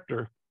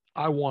director,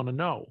 I want to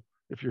know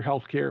if you're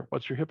healthcare,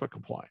 what's your HIPAA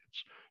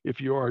compliance? If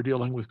you are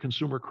dealing with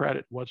consumer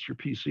credit, what's your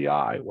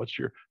PCI? What's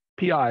your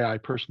PII,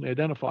 personally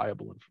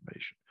identifiable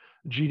information?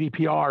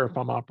 GDPR if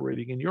I'm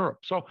operating in Europe.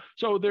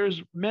 So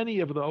there's many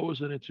of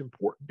those, and it's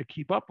important to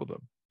keep up with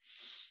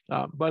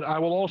them. But I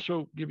will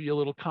also give you a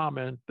little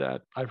comment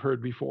that I've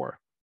heard before.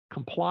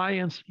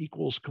 Compliance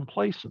equals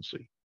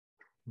complacency.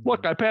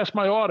 Look, I passed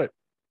my audit.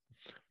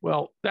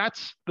 Well,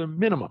 that's the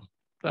minimum.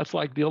 That's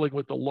like dealing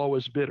with the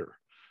lowest bidder.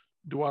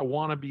 Do I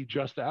want to be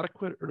just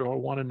adequate, or do I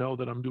want to know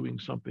that I'm doing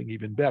something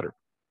even better?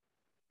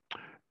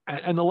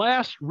 And the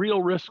last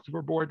real risk for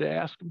a board to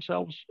ask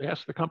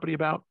the company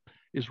about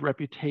is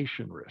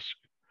reputation risk.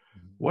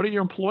 What do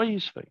your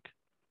employees think?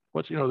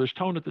 There's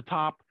tone at the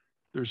top,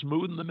 there's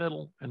mood in the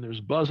middle, and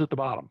there's buzz at the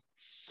bottom.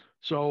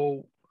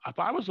 So if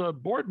I was a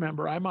board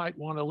member, I might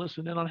want to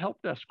listen in on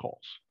help desk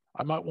calls.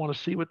 I might want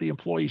to see what the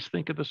employees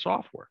think of the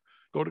software.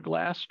 Go to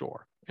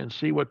Glassdoor and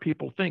see what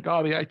people think.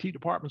 Oh, the IT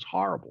department's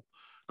horrible.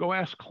 Go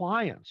ask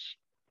clients.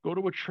 Go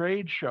to a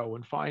trade show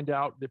and find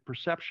out the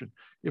perception.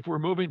 If we're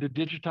moving to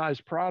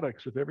digitized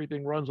products, if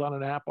everything runs on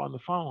an app on the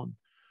phone,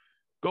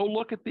 go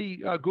look at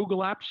the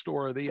Google App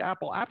Store, the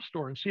Apple App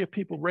Store, and see if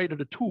people rate it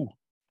a 2.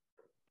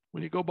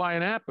 When you go buy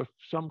an app, if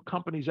some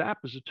company's app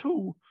is a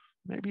 2,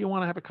 maybe you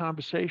want to have a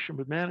conversation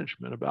with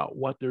management about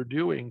what they're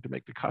doing to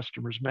make the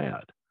customers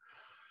mad.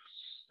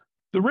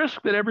 The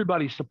risk that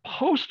everybody's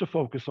supposed to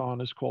focus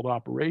on is called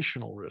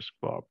operational risk,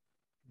 Bob.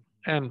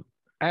 And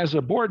as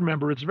a board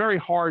member, it's very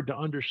hard to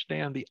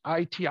understand the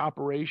IT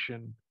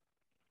operation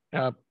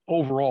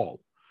overall.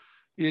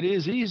 It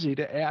is easy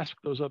to ask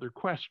those other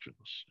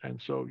questions.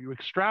 And so you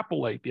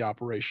extrapolate the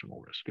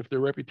operational risk. If their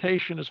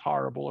reputation is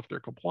horrible, if their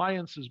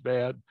compliance is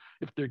bad,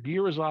 if their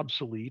gear is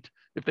obsolete,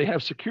 if they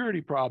have security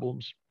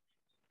problems,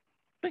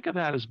 think of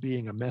that as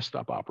being a messed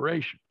up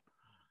operation.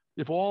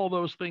 If all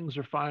those things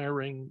are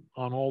firing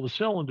on all the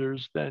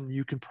cylinders, then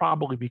you can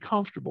probably be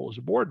comfortable as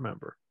a board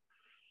member,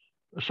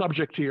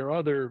 subject to your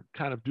other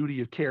kind of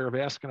duty of care of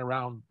asking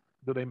around,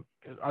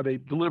 are they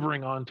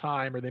delivering on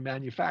time? Are they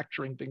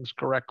manufacturing things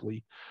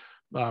correctly?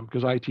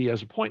 Because IT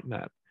has a point in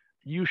that.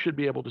 You should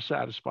be able to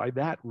satisfy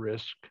that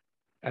risk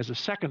as a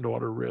second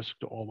order risk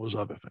to all those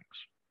other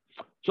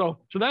things. So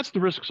that's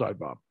the risk side,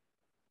 Bob.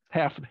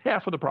 Half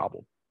of the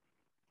problem.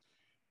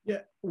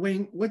 Yeah,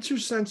 Wayne, what's your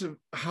sense of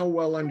how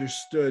well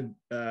understood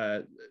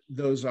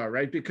those are,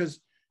 right? Because,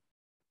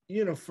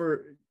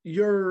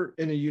 you're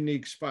in a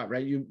unique spot,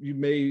 right? You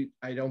may,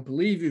 I don't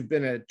believe you've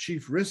been a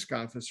chief risk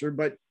officer,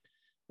 but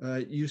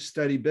You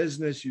study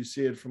business, you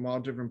see it from all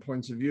different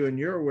points of view, and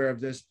you're aware of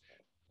this.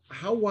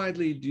 How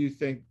widely do you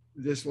think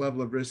this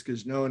level of risk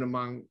is known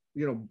among,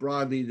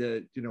 broadly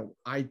the,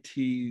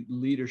 IT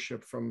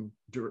leadership from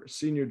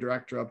senior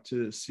director up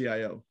to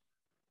CIO?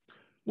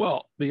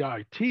 Well, the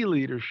IT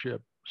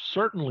leadership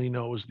certainly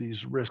knows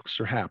these risks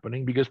are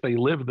happening because they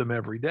live them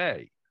every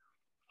day.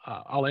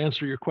 I'll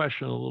answer your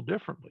question a little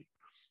differently.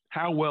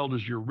 How well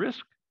does your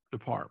risk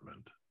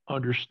department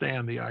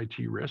understand the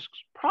IT risks?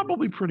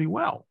 Probably pretty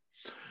well.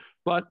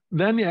 But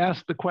then you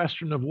ask the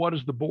question of what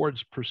is the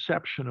board's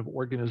perception of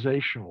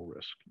organizational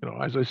risk?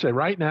 As I say,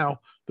 right now,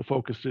 the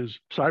focus is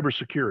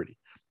cybersecurity.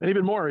 And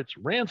even more, it's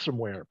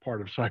ransomware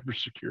part of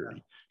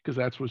cybersecurity, because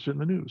that's what's in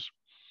the news.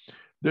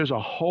 There's a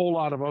whole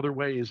lot of other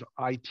ways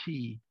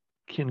IT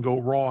can go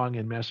wrong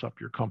and mess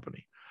up your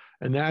company.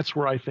 And that's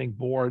where I think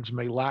boards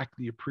may lack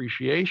the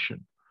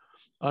appreciation.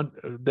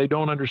 They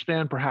don't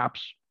understand,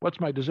 perhaps, what's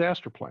my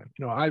disaster plan?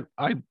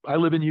 I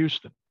live in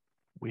Houston.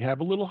 We have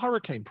a little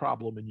hurricane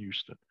problem in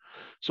Houston.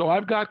 So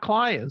I've got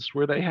clients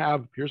where they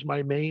have, here's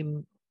my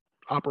main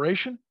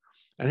operation,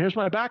 and here's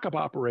my backup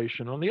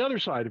operation on the other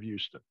side of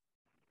Houston.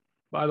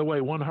 By the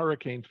way, one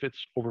hurricane fits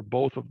over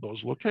both of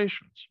those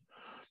locations.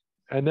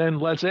 And then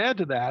let's add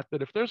to that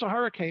if there's a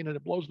hurricane and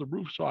it blows the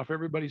roofs off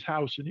everybody's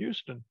house in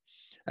Houston,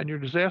 and your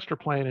disaster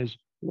plan is,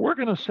 we're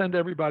going to send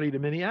everybody to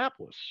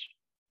Minneapolis,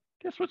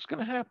 guess what's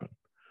going to happen?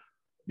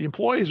 The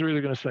employees are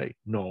either going to say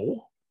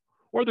no,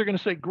 or they're going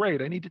to say,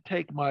 great, I need to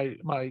take my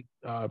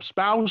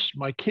spouse,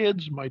 my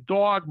kids, my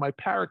dog, my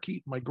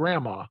parakeet, my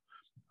grandma.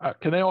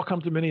 Can they all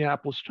come to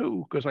Minneapolis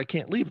too? Because I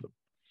can't leave them.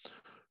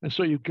 And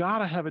so you've got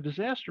to have a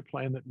disaster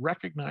plan that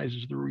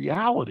recognizes the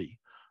reality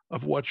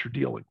of what you're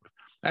dealing with.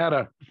 I had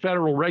a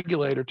federal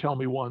regulator tell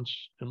me once,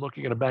 in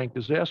looking at a bank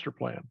disaster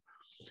plan,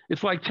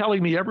 it's like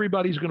telling me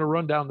everybody's going to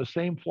run down the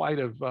same flight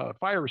of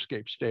fire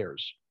escape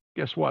stairs.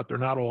 Guess what? They're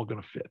not all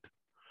going to fit.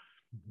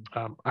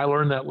 I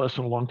learned that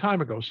lesson a long time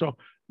ago. So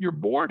your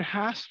board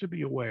has to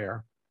be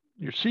aware,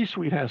 your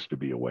C-suite has to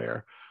be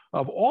aware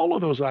of all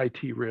of those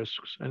IT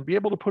risks and be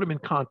able to put them in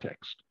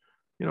context.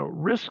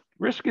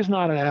 Risk is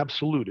not an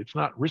absolute. It's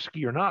not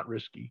risky or not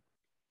risky.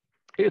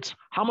 It's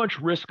how much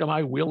risk am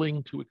I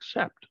willing to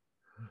accept?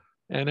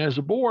 And as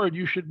a board,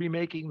 you should be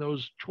making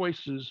those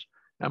choices.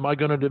 Am I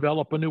going to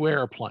develop a new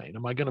airplane?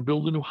 Am I going to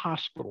build a new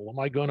hospital? Am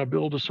I going to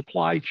build a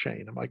supply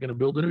chain? Am I going to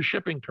build a new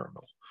shipping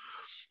terminal?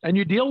 And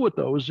you deal with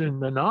those in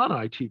the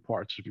non-IT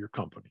parts of your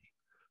company.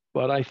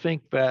 But I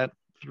think that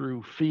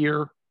through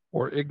fear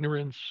or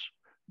ignorance,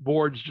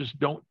 boards just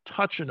don't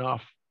touch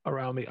enough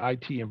around the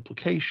IT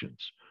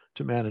implications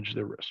to manage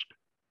their risk.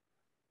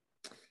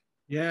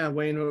 Yeah,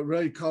 Wayne, it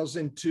really calls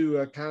into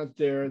account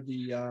there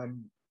the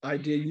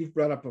idea you've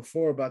brought up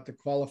before about the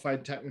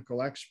qualified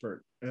technical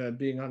expert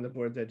being on the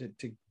board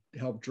to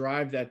help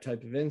drive that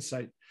type of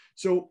insight.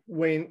 So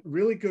Wayne,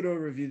 really good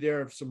overview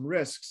there of some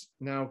risks.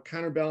 Now,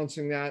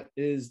 counterbalancing that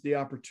is the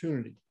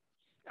opportunity.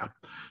 Yeah.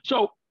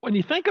 So when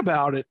you think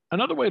about it,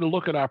 another way to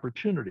look at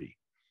opportunity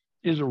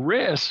is a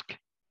risk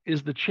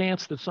is the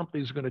chance that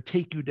something's going to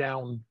take you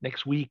down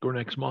next week or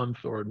next month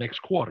or next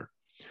quarter.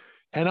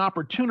 An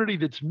opportunity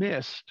that's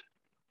missed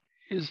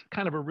is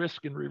kind of a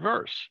risk in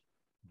reverse.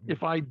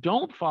 If I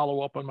don't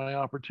follow up on my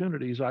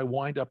opportunities, I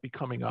wind up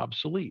becoming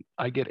obsolete.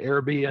 I get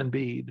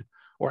Airbnb'd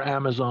or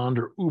Amazoned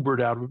or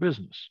Ubered out of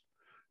business.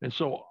 And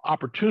so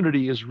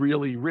opportunity is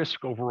really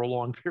risk over a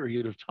long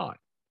period of time.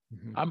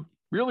 I'm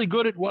really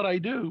good at what I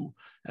do,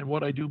 and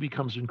what I do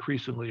becomes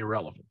increasingly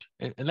irrelevant.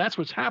 And that's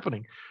what's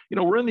happening.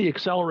 We're in the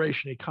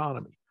acceleration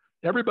economy.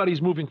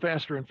 Everybody's moving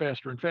faster and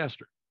faster and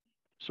faster.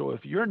 So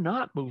if you're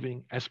not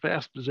moving as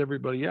fast as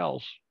everybody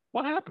else,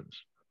 what happens?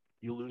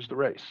 You lose the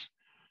race.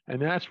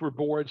 And that's where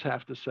boards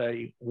have to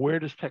say, where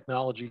does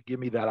technology give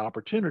me that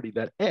opportunity,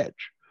 that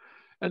edge?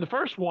 And the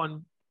first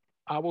one,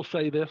 I will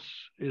say this,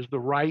 is the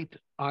right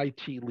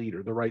IT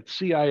leader, the right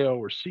CIO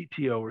or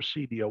CTO or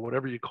CDO,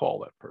 whatever you call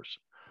that person.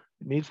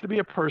 It needs to be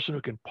a person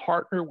who can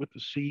partner with the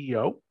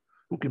CEO,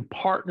 who can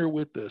partner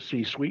with the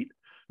C-suite,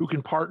 who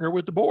can partner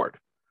with the board.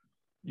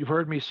 You've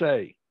heard me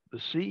say, the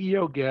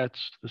CEO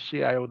gets, the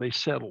CIO they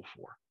settle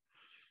for.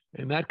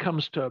 And that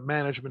comes to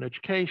management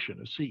education,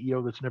 a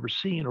CEO that's never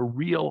seen a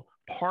real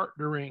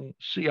partnering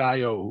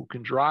CIO who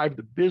can drive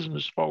the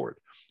business forward,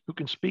 who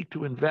can speak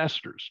to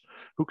investors,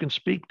 who can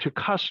speak to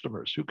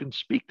customers, who can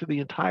speak to the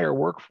entire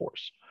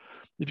workforce.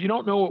 If you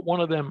don't know what one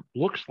of them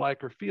looks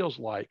like or feels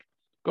like,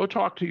 go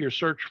talk to your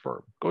search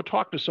firm. Go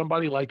talk to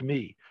somebody like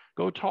me.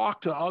 Go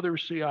talk to other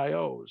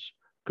CIOs,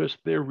 because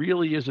there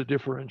really is a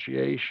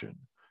differentiation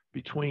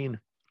between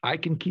I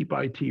can keep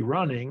IT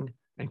running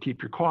and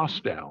keep your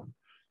costs down,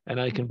 and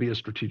I can be a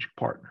strategic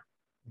partner.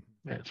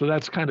 And so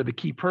that's kind of the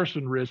key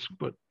person risk,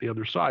 but the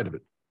other side of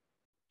it.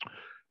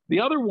 The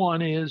other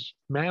one is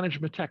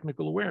management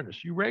technical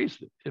awareness. You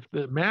raised it. If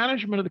the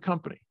management of the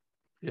company,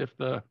 if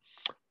the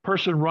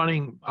person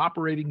running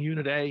operating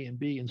unit A and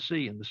B and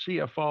C and the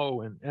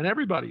CFO and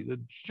everybody,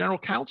 the general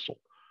counsel,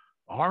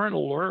 aren't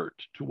alert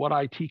to what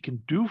IT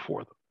can do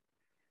for them,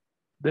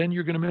 then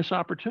you're going to miss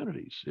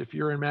opportunities. If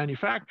you're in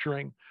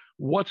manufacturing,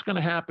 what's going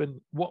to happen?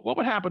 What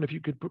would happen if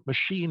you could put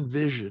machine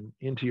vision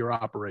into your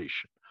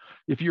operation?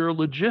 If you're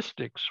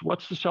logistics,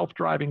 what's the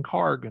self-driving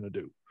car going to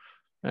do?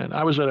 And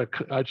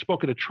I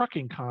spoke at a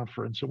trucking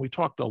conference, and we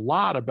talked a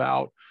lot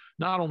about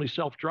not only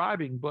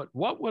self-driving, but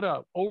what would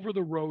a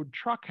over-the-road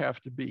truck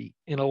have to be,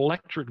 an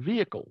electric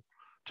vehicle,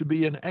 to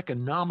be an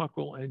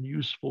economical and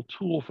useful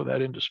tool for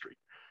that industry.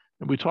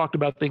 And we talked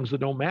about things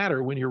that don't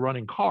matter when you're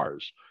running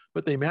cars,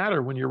 but they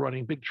matter when you're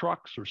running big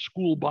trucks or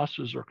school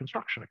buses or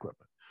construction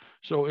equipment.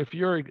 So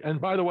and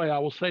by the way, I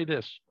will say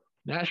this,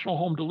 National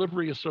Home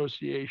Delivery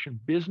Association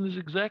business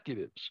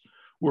executives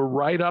were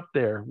right up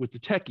there with the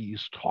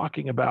techies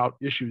talking about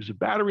issues of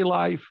battery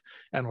life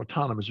and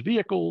autonomous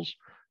vehicles,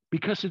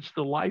 because it's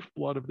the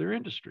lifeblood of their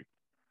industry.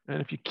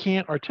 And if you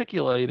can't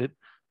articulate it,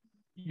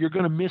 you're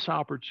going to miss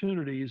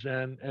opportunities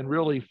and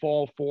really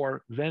fall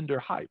for vendor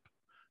hype.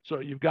 So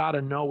you've got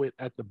to know it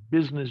at the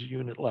business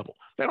unit level.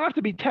 They don't have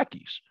to be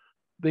techies.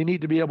 They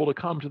need to be able to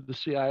come to the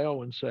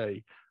CIO and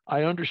say,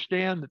 I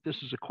understand that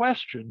this is a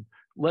question.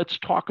 Let's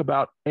talk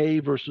about A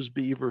versus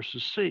B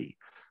versus C.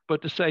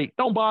 But to say,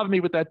 don't bother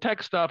me with that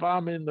tech stuff.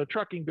 I'm in the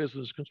trucking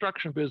business,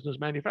 construction business,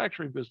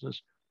 manufacturing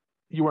business.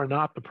 You are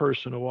not the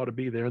person who ought to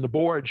be there. And the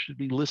board should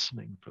be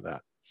listening for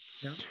that.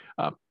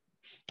 Yeah.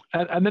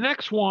 And the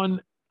next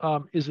one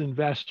is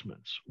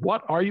investments.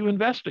 What are you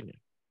investing in?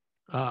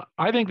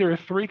 I think there are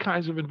three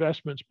kinds of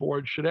investments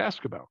boards should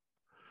ask about.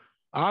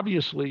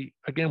 Obviously,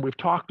 again, we've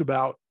talked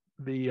about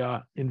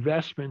the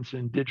investments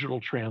in digital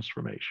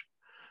transformation.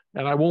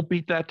 And I won't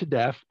beat that to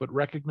death, but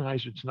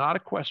recognize it's not a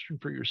question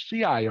for your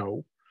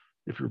CIO,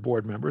 if you're a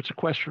board member. It's a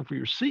question for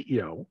your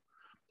CEO,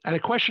 and a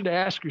question to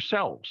ask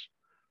yourselves.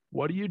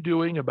 What are you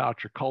doing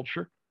about your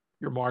culture,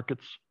 your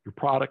markets, your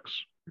products,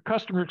 your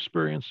customer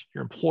experience,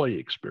 your employee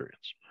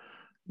experience?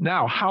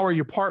 Now, how are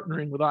you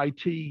partnering with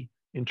IT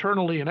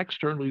internally and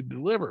externally to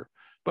deliver?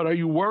 But are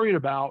you worried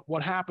about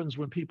what happens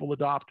when people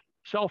adopt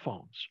cell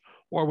phones,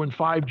 or when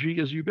 5G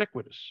is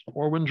ubiquitous,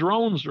 or when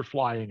drones are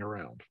flying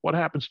around? What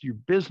happens to your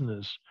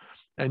business?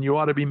 And you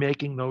ought to be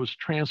making those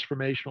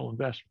transformational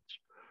investments.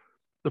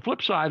 The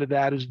flip side of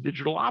that is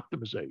digital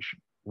optimization.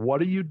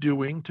 What are you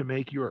doing to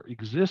make your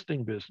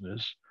existing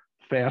business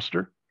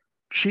faster,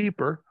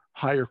 cheaper,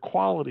 higher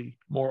quality,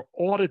 more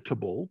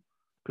auditable?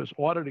 Because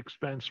audit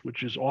expense,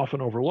 which is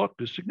often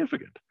overlooked, is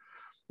significant.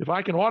 If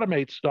I can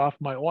automate stuff,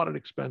 my audit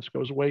expense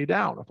goes way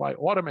down. If I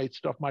automate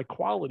stuff, my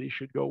quality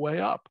should go way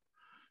up.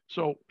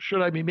 So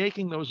should I be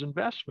making those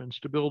investments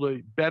to build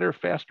a better,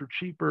 faster,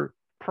 cheaper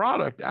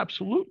product?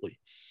 Absolutely.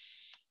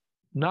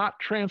 Not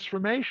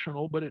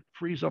transformational, but it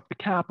frees up the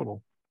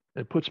capital.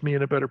 It puts me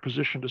in a better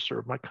position to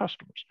serve my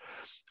customers.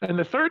 And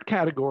the third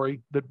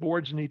category that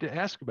boards need to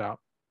ask about,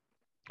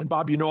 and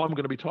Bob, you know I'm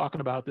going to be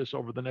talking about this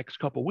over the next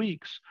couple of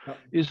weeks,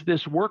 is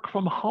this work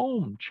from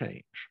home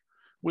change.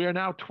 We are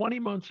now 20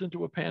 months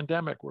into a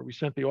pandemic where we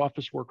sent the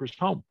office workers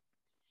home.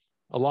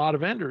 A lot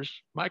of vendors,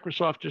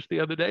 Microsoft just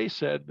the other day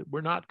said, we're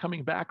not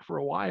coming back for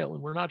a while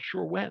and we're not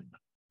sure when.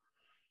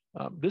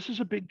 This is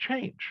a big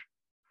change.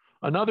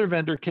 Another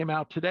vendor came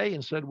out today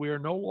and said, we are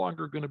no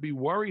longer going to be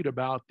worried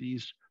about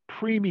these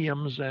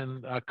premiums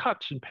and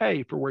cuts in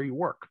pay for where you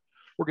work.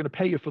 We're going to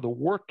pay you for the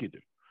work you do.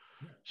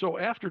 So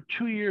after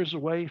 2 years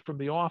away from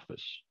the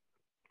office,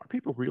 are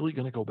people really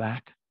going to go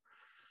back?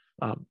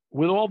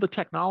 With all the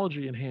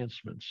technology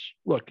enhancements,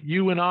 look,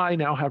 you and I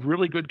now have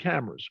really good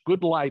cameras,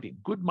 good lighting,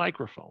 good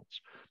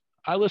microphones.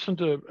 I listened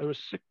to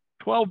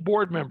 12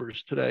 board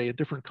members today at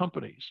different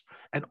companies,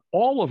 and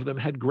all of them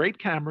had great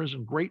cameras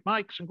and great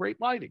mics and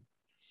great lighting.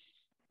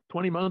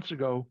 20 months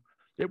ago,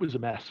 it was a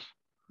mess.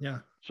 Yeah.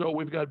 So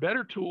we've got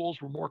better tools.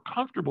 We're more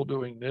comfortable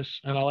doing this.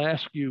 And I'll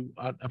ask you,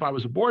 if I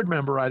was a board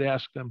member, I'd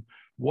ask them,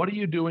 what are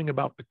you doing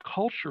about the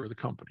culture of the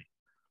company?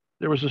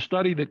 There was a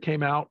study that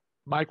came out.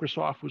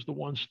 Microsoft was the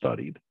one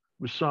studied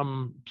with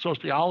some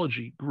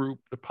sociology group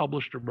that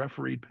published a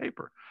refereed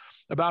paper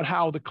about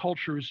how the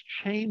culture is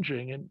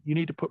changing, and you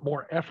need to put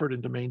more effort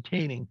into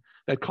maintaining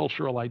that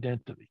cultural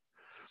identity.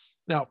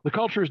 Now, the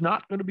culture is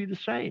not going to be the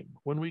same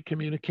when we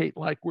communicate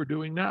like we're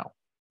doing now.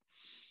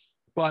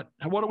 But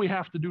what do we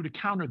have to do to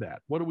counter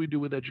that? What do we do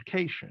with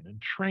education and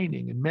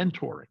training and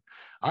mentoring?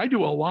 I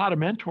do a lot of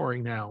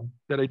mentoring now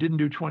that I didn't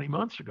do 20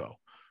 months ago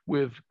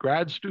with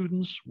grad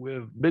students,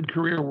 with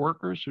mid-career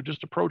workers who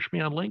just approach me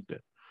on LinkedIn.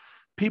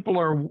 People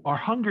are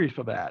hungry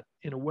for that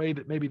in a way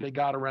that maybe they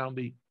got around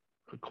the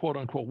quote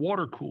unquote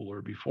water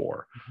cooler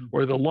before,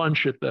 or the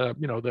lunch at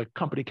the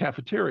company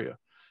cafeteria.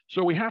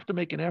 So we have to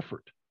make an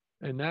effort.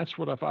 And that's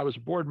what, if I was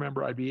a board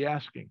member, I'd be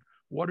asking,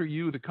 what are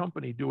you, the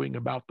company, doing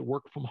about the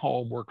work from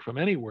home, work from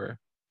anywhere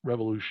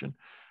revolution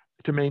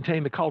to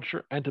maintain the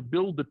culture and to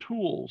build the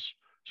tools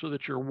so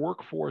that your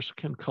workforce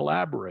can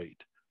collaborate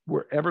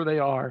wherever they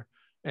are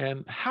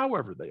and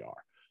however they are,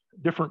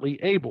 differently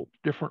abled,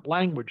 different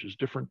languages,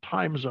 different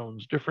time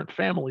zones, different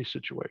family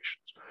situations.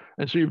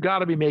 And so you've got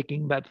to be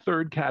making that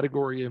third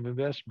category of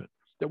investment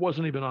that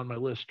wasn't even on my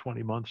list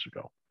 20 months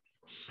ago.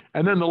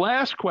 And then the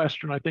last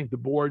question I think the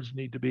boards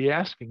need to be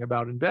asking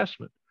about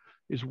investment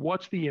is,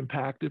 what's the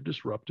impact of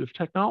disruptive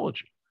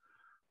technology?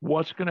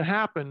 What's going to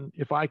happen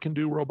if I can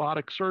do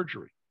robotic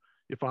surgery,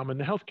 if I'm in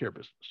the healthcare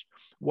business?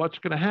 What's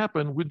going to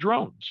happen with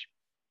drones?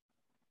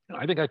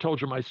 I think I told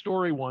you my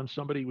story once.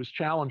 Somebody was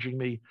challenging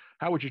me,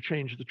 how would you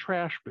change the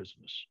trash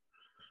business?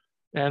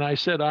 And I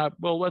said,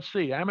 well, let's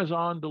see.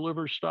 Amazon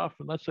delivers stuff,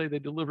 and let's say they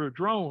deliver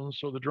drones.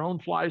 So the drone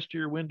flies to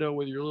your window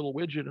with your little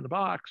widget in a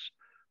box.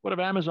 What if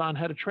Amazon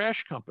had a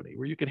trash company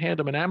where you could hand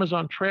them an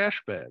Amazon trash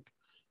bag?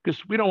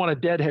 Because we don't want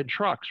to deadhead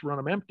trucks, run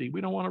them empty.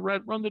 We don't want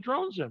to run the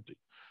drones empty.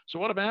 So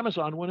what if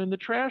Amazon went in the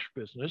trash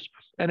business,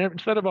 and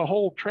instead of a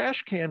whole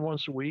trash can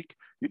once a week,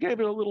 you gave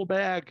it a little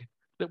bag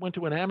that went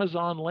to an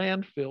Amazon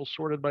landfill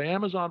sorted by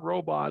Amazon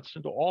robots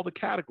into all the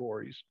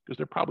categories, because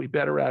they're probably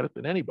better at it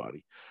than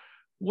anybody.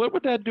 What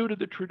would that do to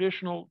the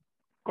traditional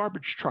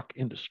garbage truck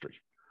industry?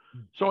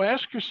 So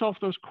ask yourself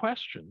those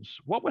questions.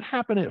 What would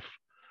happen if?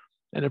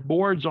 And if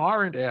boards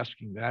aren't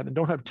asking that and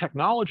don't have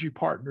technology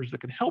partners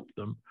that can help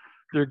them,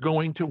 they're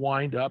going to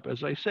wind up,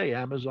 as I say,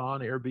 Amazon,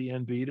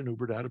 Airbnb, and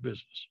Ubered out of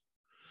business.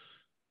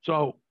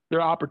 So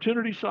their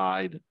opportunity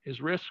side is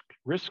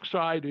risk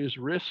side is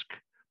risk.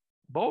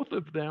 Both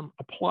of them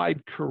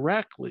applied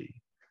correctly,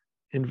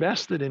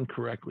 invested in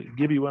correctly,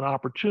 give you an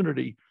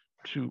opportunity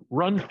to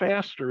run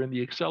faster in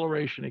the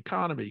acceleration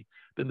economy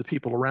than the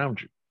people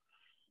around you.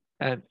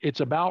 And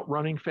it's about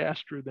running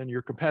faster than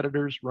your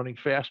competitors, running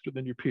faster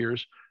than your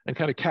peers, and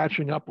kind of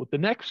catching up with the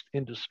next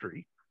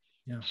industry.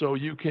 Yeah. So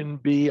you can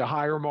be a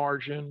higher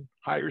margin,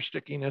 higher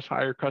stickiness,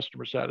 higher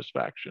customer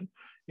satisfaction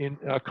in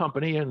a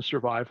company and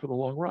survive for the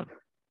long run.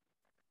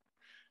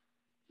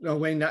 No,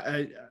 Wayne,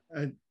 I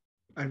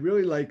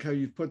really like how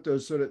you've put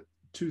those sort of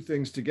two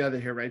things together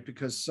here, right?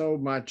 Because so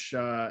much,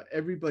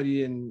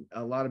 everybody in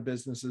a lot of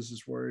businesses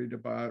is worried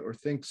about or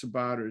thinks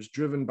about or is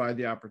driven by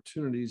the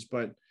opportunities.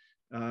 But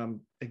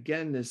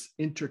again, this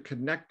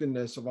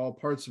interconnectedness of all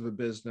parts of a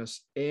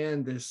business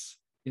and this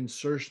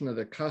insertion of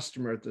the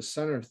customer at the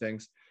center of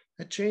things,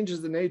 that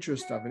changes the nature of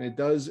stuff. And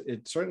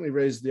it certainly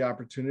raises the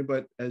opportunity,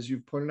 but as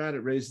you've pointed out,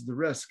 it raises the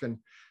risk. And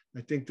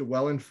I think the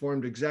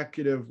well-informed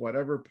executive,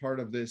 whatever part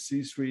of the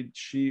C-suite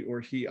she or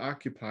he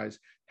occupies,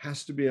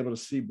 has to be able to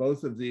see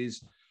both of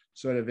these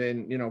sort of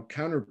in,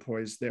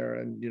 counterpoise there,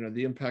 and,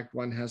 the impact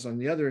one has on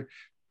the other.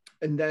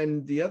 And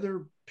then the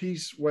other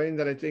piece, Wayne,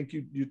 that I think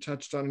you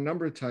touched on a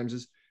number of times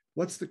is,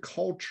 what's the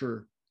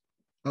culture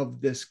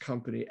of this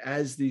company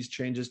as these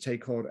changes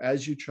take hold,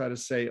 as you try to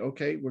say,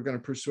 okay, we're going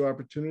to pursue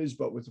opportunities,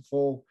 but with the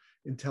full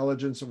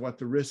intelligence of what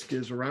the risk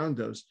is around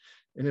those.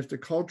 And if the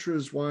culture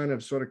is one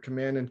of sort of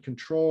command and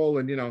control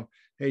and,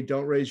 hey,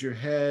 don't raise your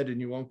head and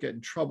you won't get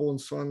in trouble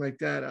and so on like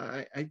that,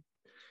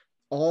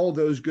 all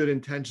those good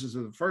intentions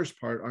of the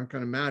first part aren't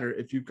going to matter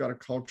if you've got a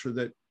culture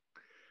that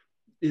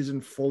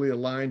isn't fully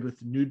aligned with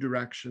the new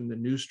direction, the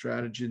new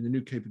strategy, and the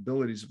new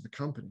capabilities of the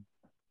company.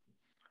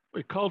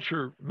 But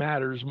culture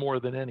matters more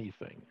than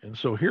anything. And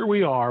so here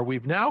we are.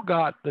 We've now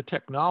got the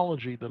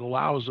technology that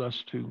allows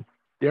us to,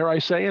 dare I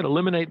say it,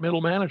 eliminate middle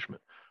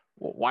management.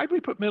 Well, why did we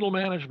put middle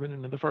management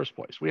in the first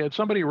place? We had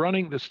somebody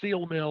running the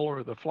steel mill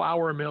or the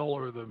flour mill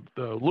or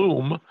the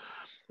loom,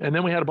 and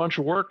then we had a bunch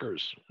of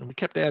workers, and we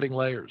kept adding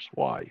layers.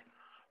 Why?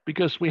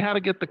 Because we had to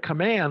get the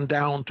command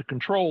down to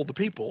control the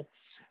people,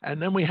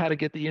 and then we had to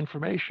get the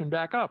information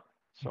back up.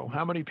 So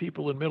how many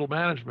people in middle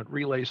management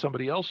relay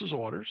somebody else's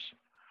orders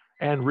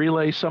and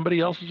relay somebody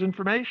else's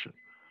information?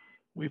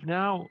 We've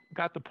now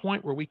got the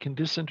point where we can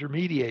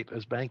disintermediate,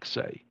 as banks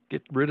say,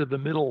 get rid of the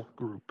middle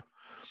group.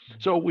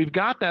 So we've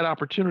got that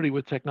opportunity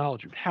with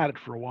technology. We've had it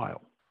for a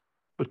while.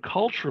 But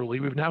culturally,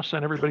 we've now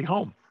sent everybody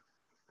home.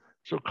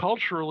 So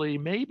culturally,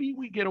 maybe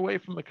we get away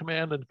from the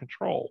command and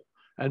control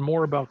and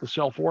more about the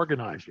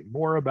self-organizing,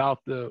 more about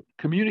the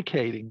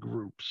communicating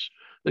groups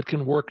that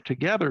can work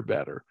together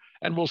better.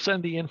 And we'll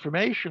send the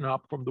information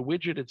up from the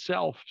widget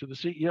itself to the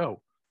CEO,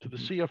 to the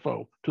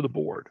CFO, to the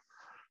board.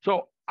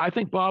 So I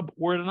think, Bob,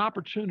 we're at an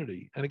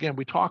opportunity. And again,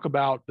 we talk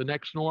about the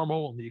next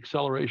normal and the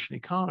acceleration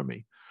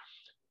economy.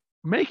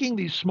 Making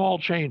these small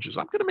changes,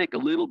 I'm going to make a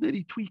little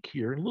bitty tweak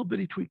here and a little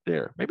bitty tweak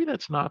there. Maybe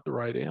that's not the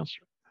right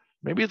answer.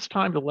 Maybe it's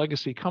time the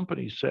legacy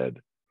companies said,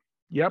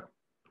 yep,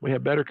 we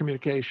have better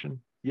communication.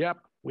 Yep,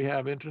 we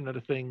have Internet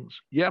of Things.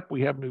 Yep,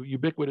 we have new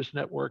ubiquitous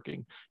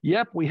networking.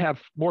 Yep, we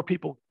have more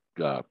people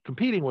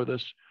competing with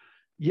us.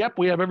 Yep,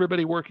 we have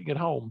everybody working at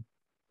home.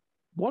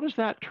 What does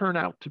that turn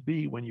out to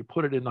be when you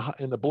put it in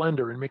the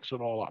blender and mix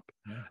it all up?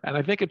 Yeah. And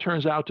I think it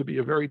turns out to be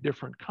a very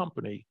different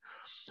company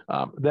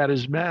that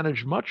is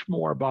managed much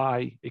more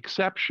by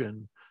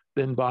exception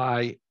than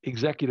by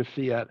executive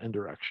fiat and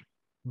direction.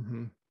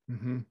 Mm-hmm.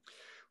 Mm-hmm.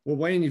 Well,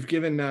 Wayne, you've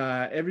given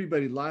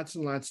everybody lots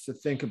and lots to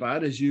think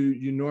about, as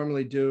you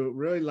normally do.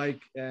 Really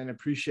like and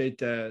appreciate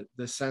the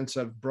sense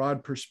of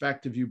broad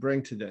perspective you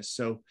bring to this.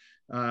 So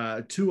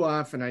too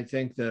often, I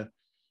think the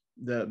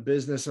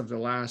business of the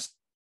last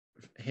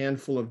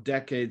handful of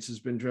decades has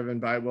been driven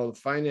by, well, the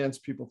finance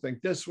people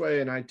think this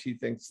way and IT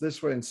thinks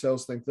this way and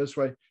sales think this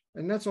way.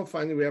 And that's all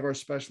fine that we have our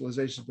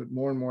specializations, but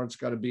more and more it's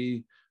got to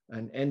be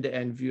an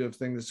end-to-end view of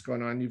things that's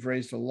going on. You've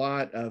raised a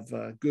lot of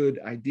good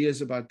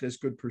ideas about this,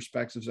 good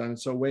perspectives on it.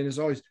 So Wayne, as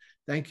always,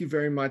 thank you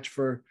very much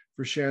for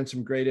sharing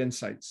some great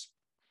insights.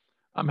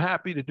 I'm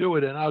happy to do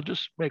it. And I'll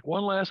just make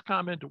one last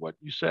comment to what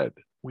you said.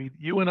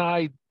 You and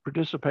I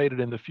participated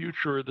in the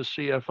future of the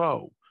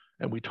CFO,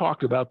 and we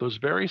talked about those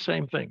very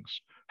same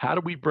things. How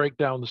do we break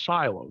down the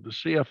silo? The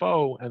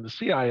CFO and the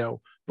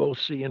CIO both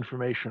see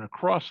information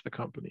across the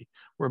company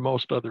where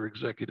most other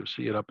executives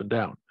see it up and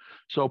down.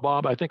 So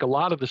Bob, I think a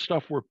lot of the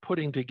stuff we're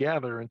putting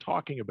together and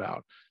talking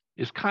about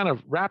is kind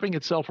of wrapping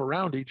itself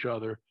around each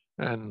other.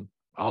 And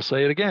I'll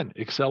say it again,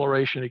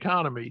 acceleration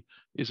economy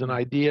is an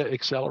idea,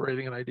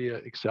 accelerating an idea,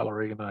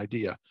 accelerating an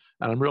idea.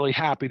 And I'm really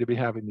happy to be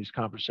having these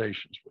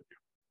conversations with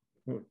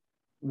you.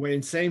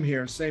 Wayne, same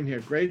here, same here.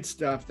 Great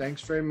stuff.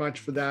 Thanks very much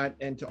for that.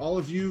 And to all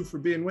of you for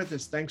being with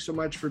us, thanks so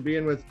much for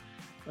being with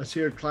us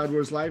here at Cloud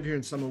Wars Live, here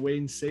and some of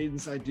Wayne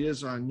Sadin's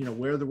ideas on,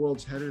 where the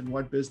world's headed and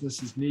what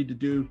businesses need to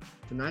do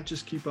to not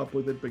just keep up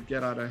with it, but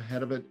get out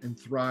ahead of it and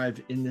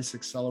thrive in this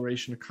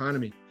acceleration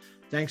economy.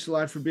 Thanks a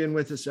lot for being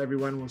with us,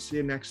 everyone. We'll see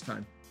you next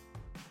time.